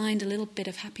to find a little bit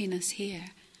of happiness here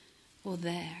or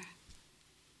there.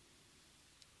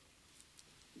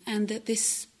 And that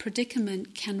this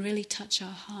predicament can really touch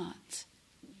our heart,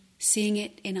 seeing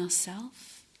it in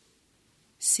ourselves,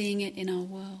 seeing it in our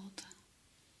world.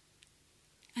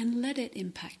 And let it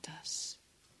impact us.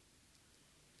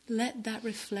 Let that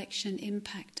reflection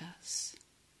impact us.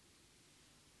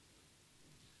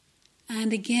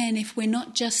 And again, if we're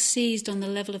not just seized on the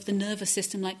level of the nervous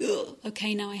system, like,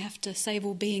 okay, now I have to save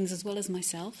all beings as well as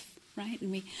myself, right?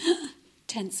 And we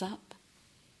tense up.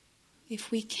 if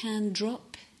we can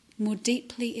drop more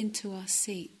deeply into our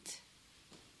seat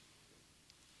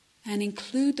and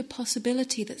include the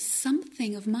possibility that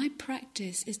something of my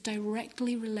practice is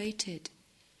directly related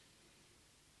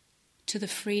to the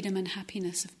freedom and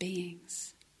happiness of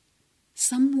beings.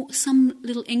 Some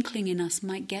little inkling in us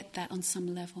might get that on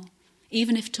some level,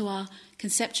 even if to our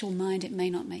conceptual mind it may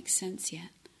not make sense yet.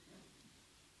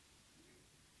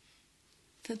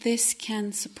 That this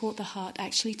can support the heart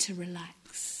actually to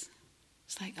relax.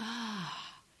 It's like,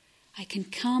 I can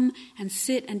come and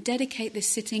sit and dedicate this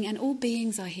sitting, and all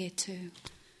beings are here too.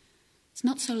 It's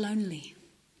not so lonely,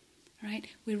 right?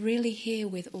 We're really here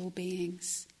with all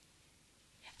beings.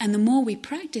 And the more we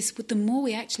practice, the more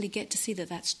we actually get to see that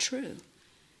that's true.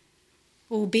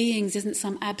 All beings isn't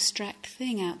some abstract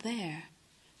thing out there.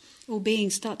 All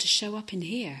beings start to show up in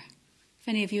here. If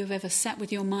any of you have ever sat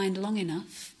with your mind long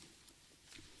enough,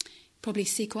 probably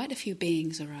see quite a few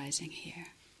beings arising here,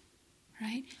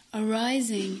 right?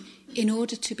 Arising in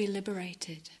order to be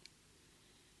liberated.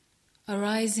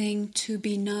 Arising to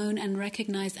be known and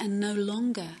recognized and no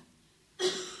longer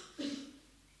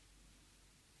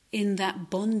in that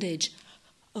bondage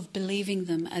of believing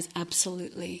them as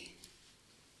absolutely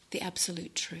the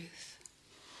absolute truth.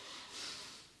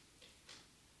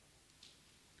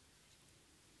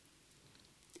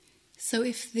 So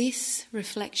if this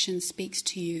reflection speaks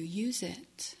to you, use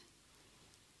it.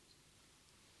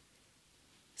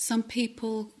 Some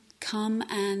people come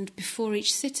and before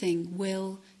each sitting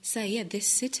will say, this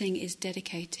sitting is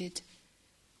dedicated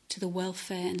to the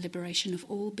welfare and liberation of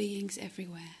all beings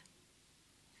everywhere.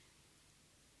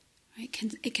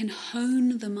 Right? It can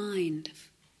hone the mind.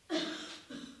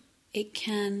 It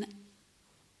can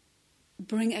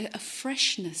bring a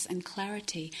freshness and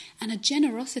clarity and a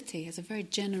generosity, has a very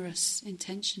generous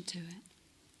intention to it.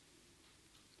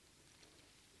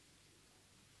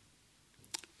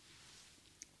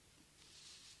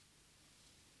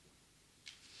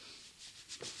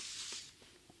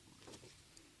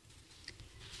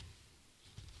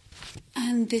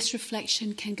 And this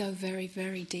reflection can go very,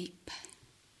 very deep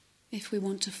if we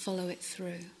want to follow it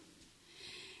through.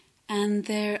 And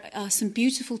there are some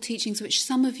beautiful teachings which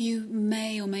some of you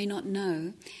may or may not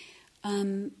know.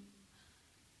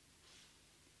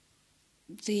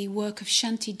 The work of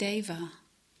Shantideva,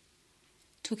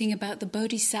 talking about the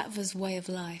Bodhisattva's way of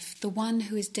life, the one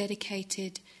who is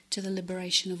dedicated to the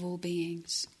liberation of all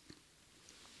beings.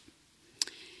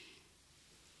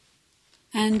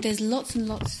 And there's lots and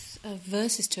lots of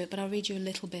verses to it, but I'll read you a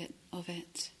little bit of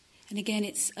it. And again,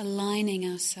 it's aligning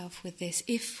ourselves with this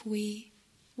if we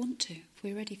want to, if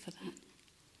we're ready for that.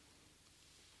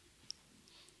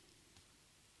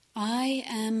 I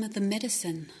am the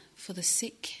medicine for the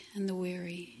sick and the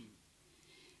weary.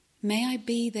 May I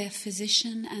be their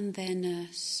physician and their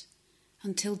nurse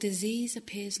until disease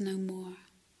appears no more.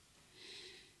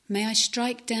 May I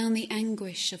strike down the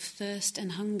anguish of thirst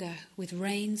and hunger with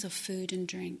rains of food and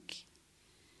drink.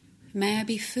 May I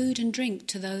be food and drink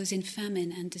to those in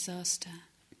famine and disaster.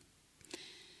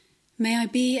 May I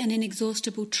be an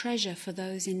inexhaustible treasure for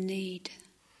those in need.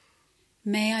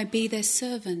 May I be their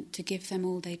servant to give them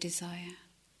all they desire.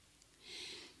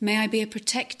 May I be a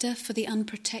protector for the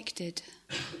unprotected,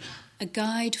 a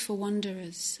guide for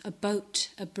wanderers, a boat,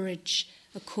 a bridge,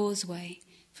 a causeway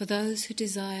for those who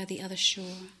desire the other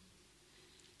shore,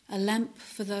 a lamp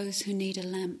for those who need a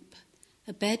lamp,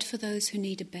 a bed for those who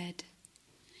need a bed.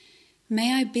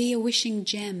 May I be a wishing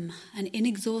gem, an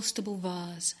inexhaustible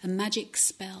vase, a magic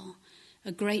spell,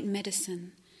 a great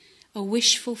medicine, a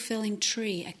wish-fulfilling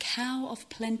tree, a cow of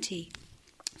plenty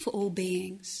for all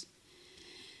beings.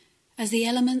 As the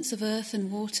elements of earth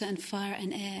and water and fire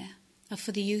and air are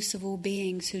for the use of all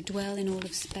beings who dwell in all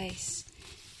of space,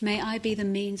 may I be the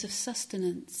means of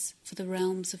sustenance for the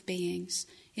realms of beings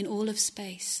in all of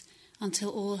space until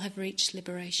all have reached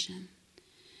liberation.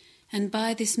 And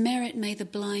by this merit may the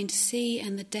blind see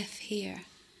and the deaf hear,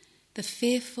 the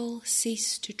fearful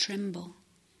cease to tremble,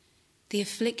 the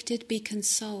afflicted be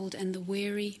consoled and the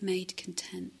weary made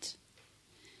content.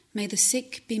 May the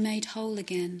sick be made whole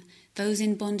again, those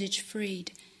in bondage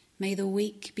freed, may the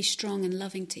weak be strong and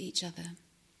loving to each other.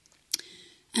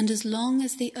 And as long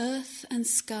as the earth and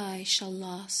sky shall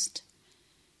last,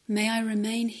 may I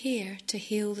remain here to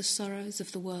heal the sorrows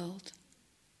of the world.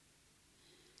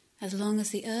 As long as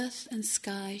the earth and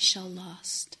sky shall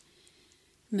last,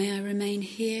 may I remain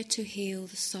here to heal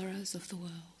the sorrows of the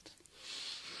world.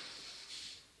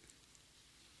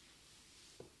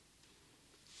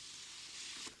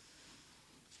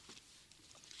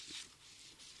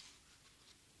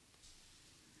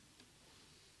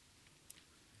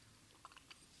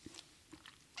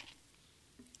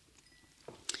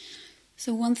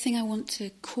 So one thing I want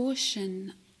to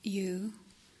caution you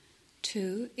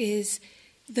to is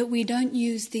that we don't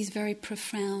use these very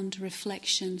profound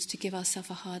reflections to give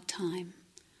ourselves a hard time.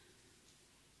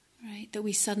 Right? That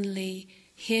we suddenly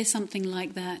hear something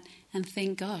like that and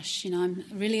think, gosh, I'm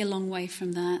really a long way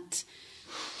from that.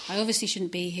 I obviously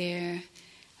shouldn't be here.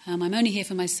 I'm only here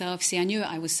for myself. See, I knew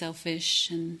I was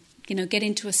selfish. And, get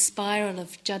into a spiral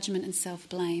of judgment and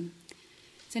self-blame.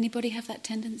 Does anybody have that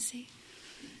tendency?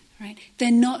 Right?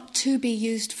 They're not to be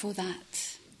used for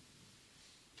that.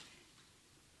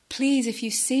 Please, if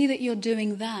you see that you're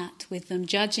doing that with them,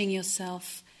 judging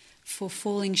yourself for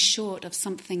falling short of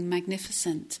something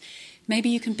magnificent, maybe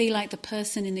you can be like the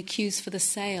person in the queues for the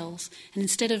sales, and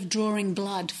instead of drawing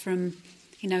blood from,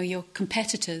 your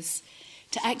competitors,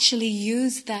 to actually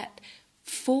use that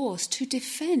force to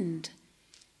defend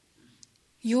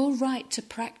your right to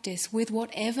practice with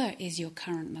whatever is your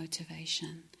current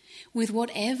motivation, with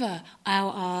whatever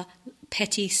our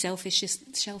petty selfishness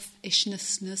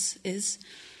is.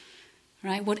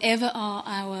 Right? Whatever are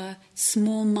our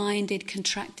small-minded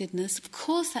contractedness, of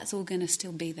course that's all going to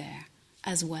still be there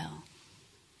as well.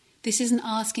 This isn't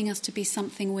asking us to be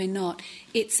something we're not.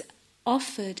 It's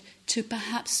offered to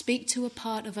perhaps speak to a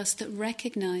part of us that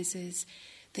recognizes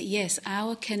that yes,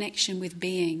 our connection with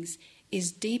beings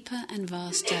is deeper and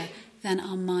vaster than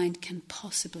our mind can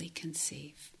possibly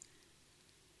conceive.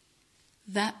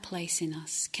 That place in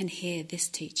us can hear this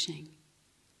teaching.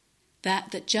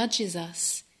 That judges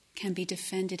us can be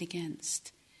defended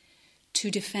against. To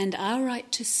defend our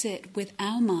right to sit with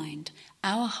our mind,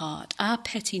 our heart, our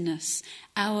pettiness,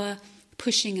 our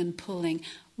pushing and pulling,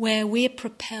 where we're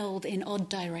propelled in odd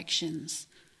directions,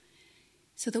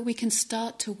 so that we can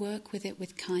start to work with it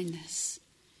with kindness,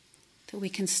 that we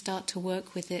can start to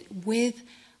work with it with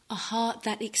a heart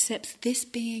that accepts this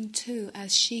being too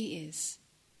as she is,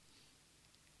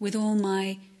 with all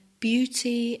my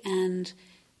beauty and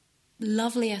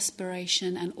lovely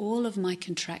aspiration and all of my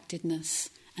contractedness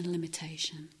and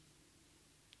limitation.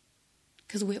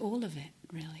 Because we're all of it,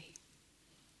 really.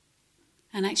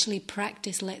 And actually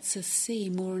practice lets us see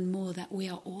more and more that we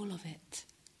are all of it.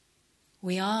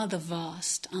 We are the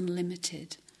vast,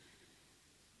 unlimited,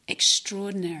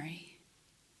 extraordinary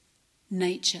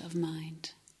nature of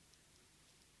mind.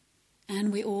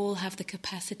 And we all have the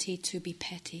capacity to be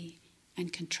petty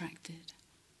and contracted.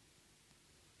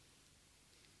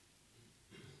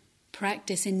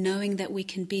 Practice in knowing that we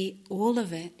can be all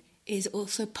of it is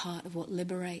also part of what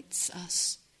liberates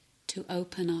us to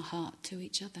open our heart to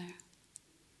each other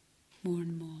more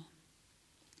and more.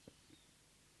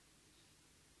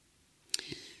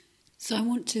 So I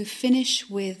want to finish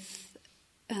with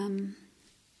a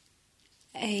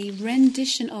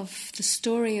rendition of the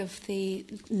story of the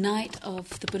night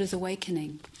of the Buddha's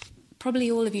awakening.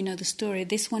 Probably all of you know the story.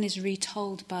 This one is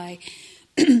retold by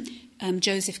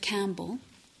Joseph Campbell.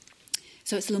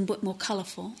 So it's a little bit more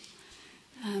colourful,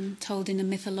 told in as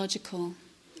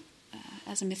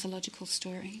a mythological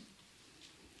story.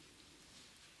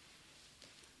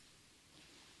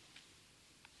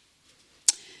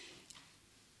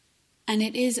 And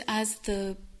it is as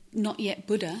the not yet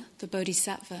Buddha, the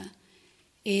Bodhisattva,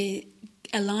 it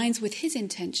aligns with his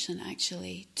intention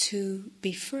actually to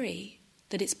be free,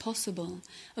 that it's possible.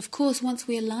 Of course, once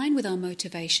we align with our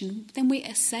motivation, then we're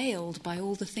assailed by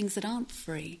all the things that aren't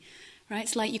free. Right?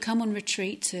 It's like you come on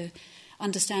retreat to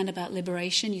understand about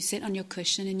liberation, you sit on your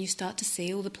cushion and you start to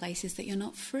see all the places that you're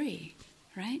not free.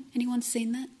 Right? Anyone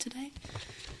seen that today?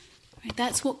 Right?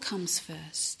 That's what comes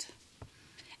first.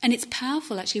 And it's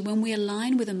powerful actually when we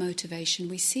align with a motivation,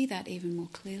 we see that even more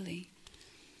clearly.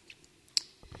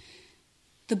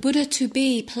 The Buddha to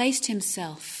be placed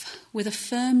himself with a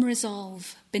firm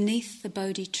resolve beneath the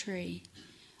Bodhi tree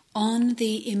on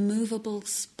the immovable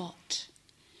spot,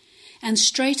 and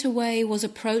straightway was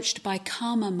approached by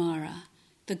Kamamara,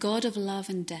 the god of love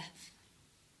and death.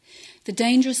 The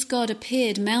dangerous god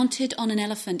appeared mounted on an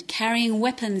elephant, carrying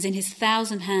weapons in his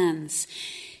 1,000 hands.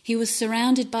 He was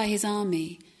surrounded by his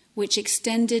army, which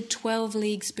extended 12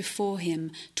 leagues before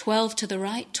him, 12 to the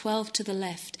right, 12 to the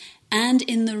left, and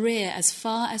in the rear as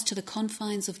far as to the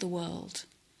confines of the world.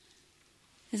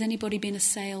 Has anybody been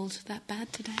assailed that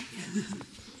bad today?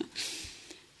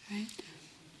 Right?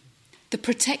 The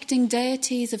protecting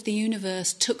deities of the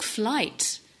universe took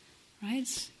flight,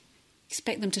 right?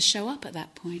 Expect them to show up at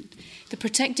that point. The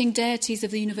protecting deities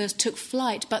of the universe took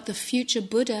flight, but the future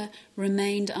Buddha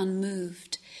remained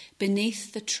unmoved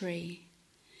beneath the tree.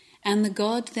 And the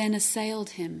god then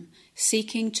assailed him,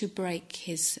 seeking to break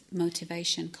his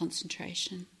motivation,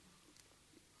 concentration.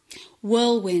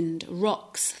 Whirlwind,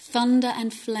 rocks, thunder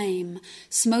and flame,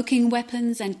 smoking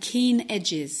weapons and keen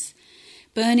edges,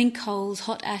 burning coals,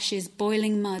 hot ashes,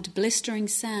 boiling mud, blistering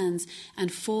sands,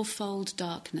 and fourfold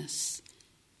darkness.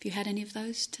 Have you had any of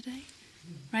those today?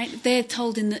 Right? They're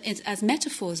told as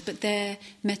metaphors, but they're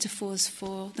metaphors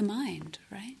for the mind,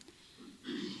 right?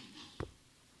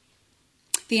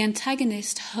 The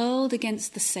antagonist hurled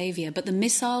against the saviour, but the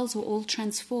missiles were all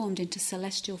transformed into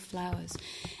celestial flowers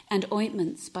and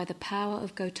ointments by the power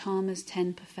of Gautama's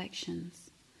 10 perfections.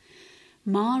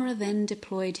 Mara then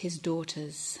deployed his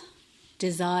daughters,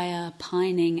 desire,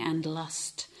 pining, and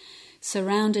lust,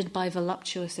 surrounded by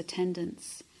voluptuous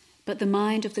attendants, but the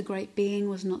mind of the great being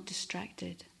was not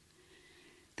distracted.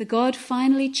 The god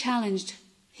finally challenged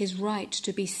his right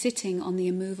to be sitting on the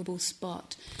immovable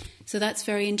spot. So that's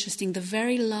very interesting. The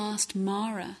very last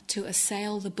Mara to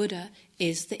assail the Buddha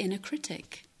is the inner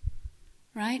critic,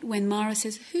 right? When Mara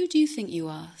says, "Who do you think you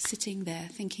are, sitting there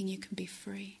thinking you can be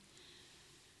free?"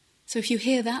 So if you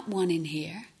hear that one in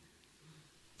here,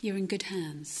 you're in good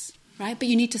hands, right? But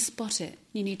you need to spot it.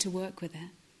 You need to work with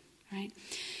it, right?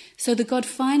 So the god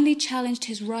finally challenged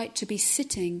his right to be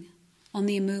sitting on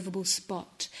the immovable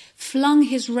spot, flung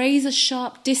his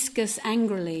razor-sharp discus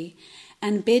angrily,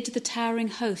 and bid the towering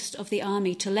host of the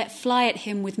army to let fly at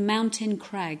him with mountain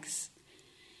crags.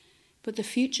 But the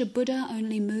future Buddha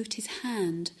only moved his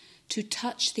hand to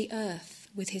touch the earth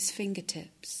with his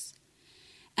fingertips,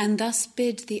 and thus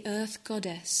bid the earth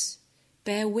goddess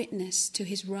bear witness to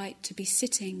his right to be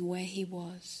sitting where he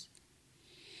was.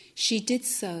 She did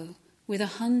so with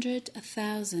 100,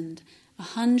 1,000,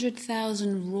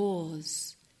 100,000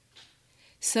 roars,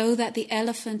 so that the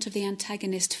elephant of the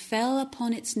antagonist fell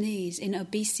upon its knees in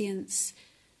obeisance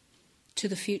to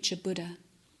the future Buddha.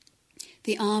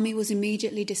 The army was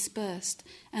immediately dispersed,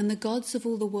 and the gods of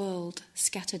all the world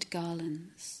scattered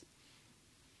garlands.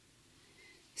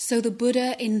 So the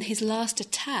Buddha, in his last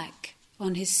attack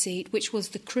on his seat, which was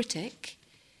the critic,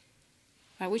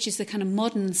 right, which is the kind of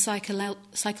modern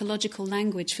psychological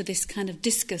language for this kind of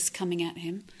discus coming at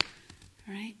him,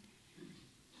 right?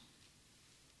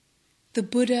 The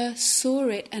Buddha saw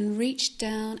it and reached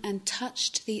down and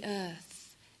touched the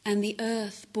earth, and the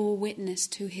earth bore witness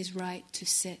to his right to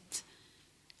sit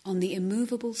on the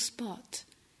immovable spot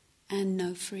and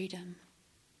know freedom.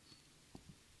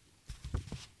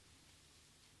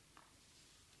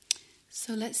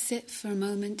 So let's sit for a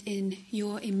moment in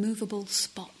your immovable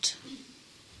spot.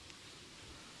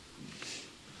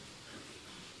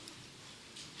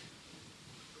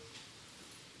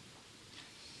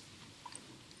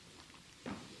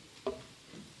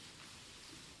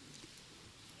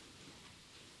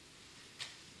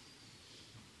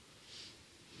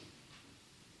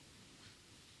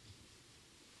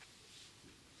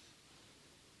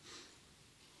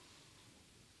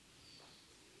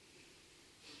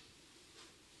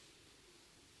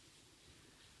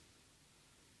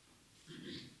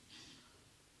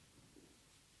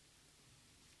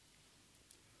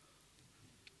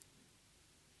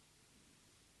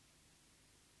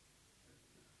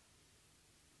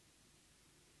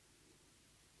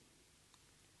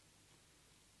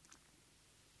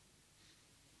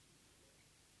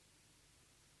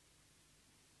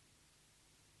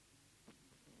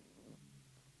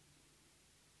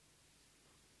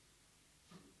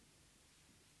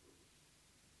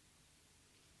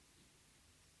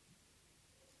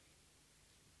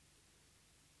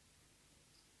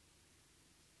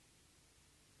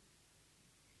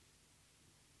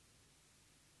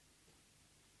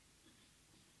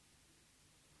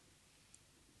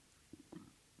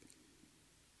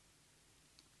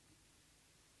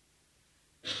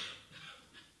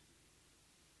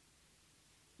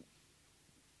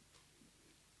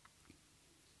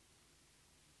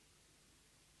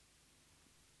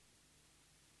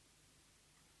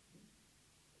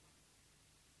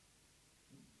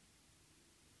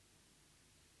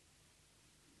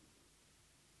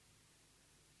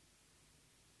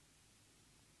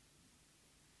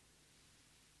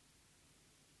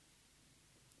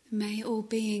 May all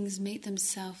beings meet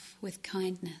themselves with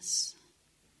kindness.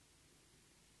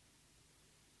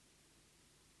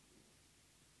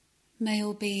 May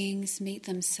all beings meet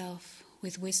themselves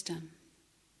with wisdom.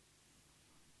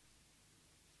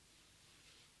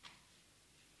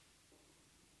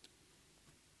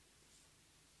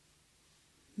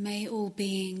 May all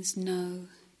beings know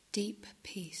deep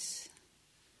peace.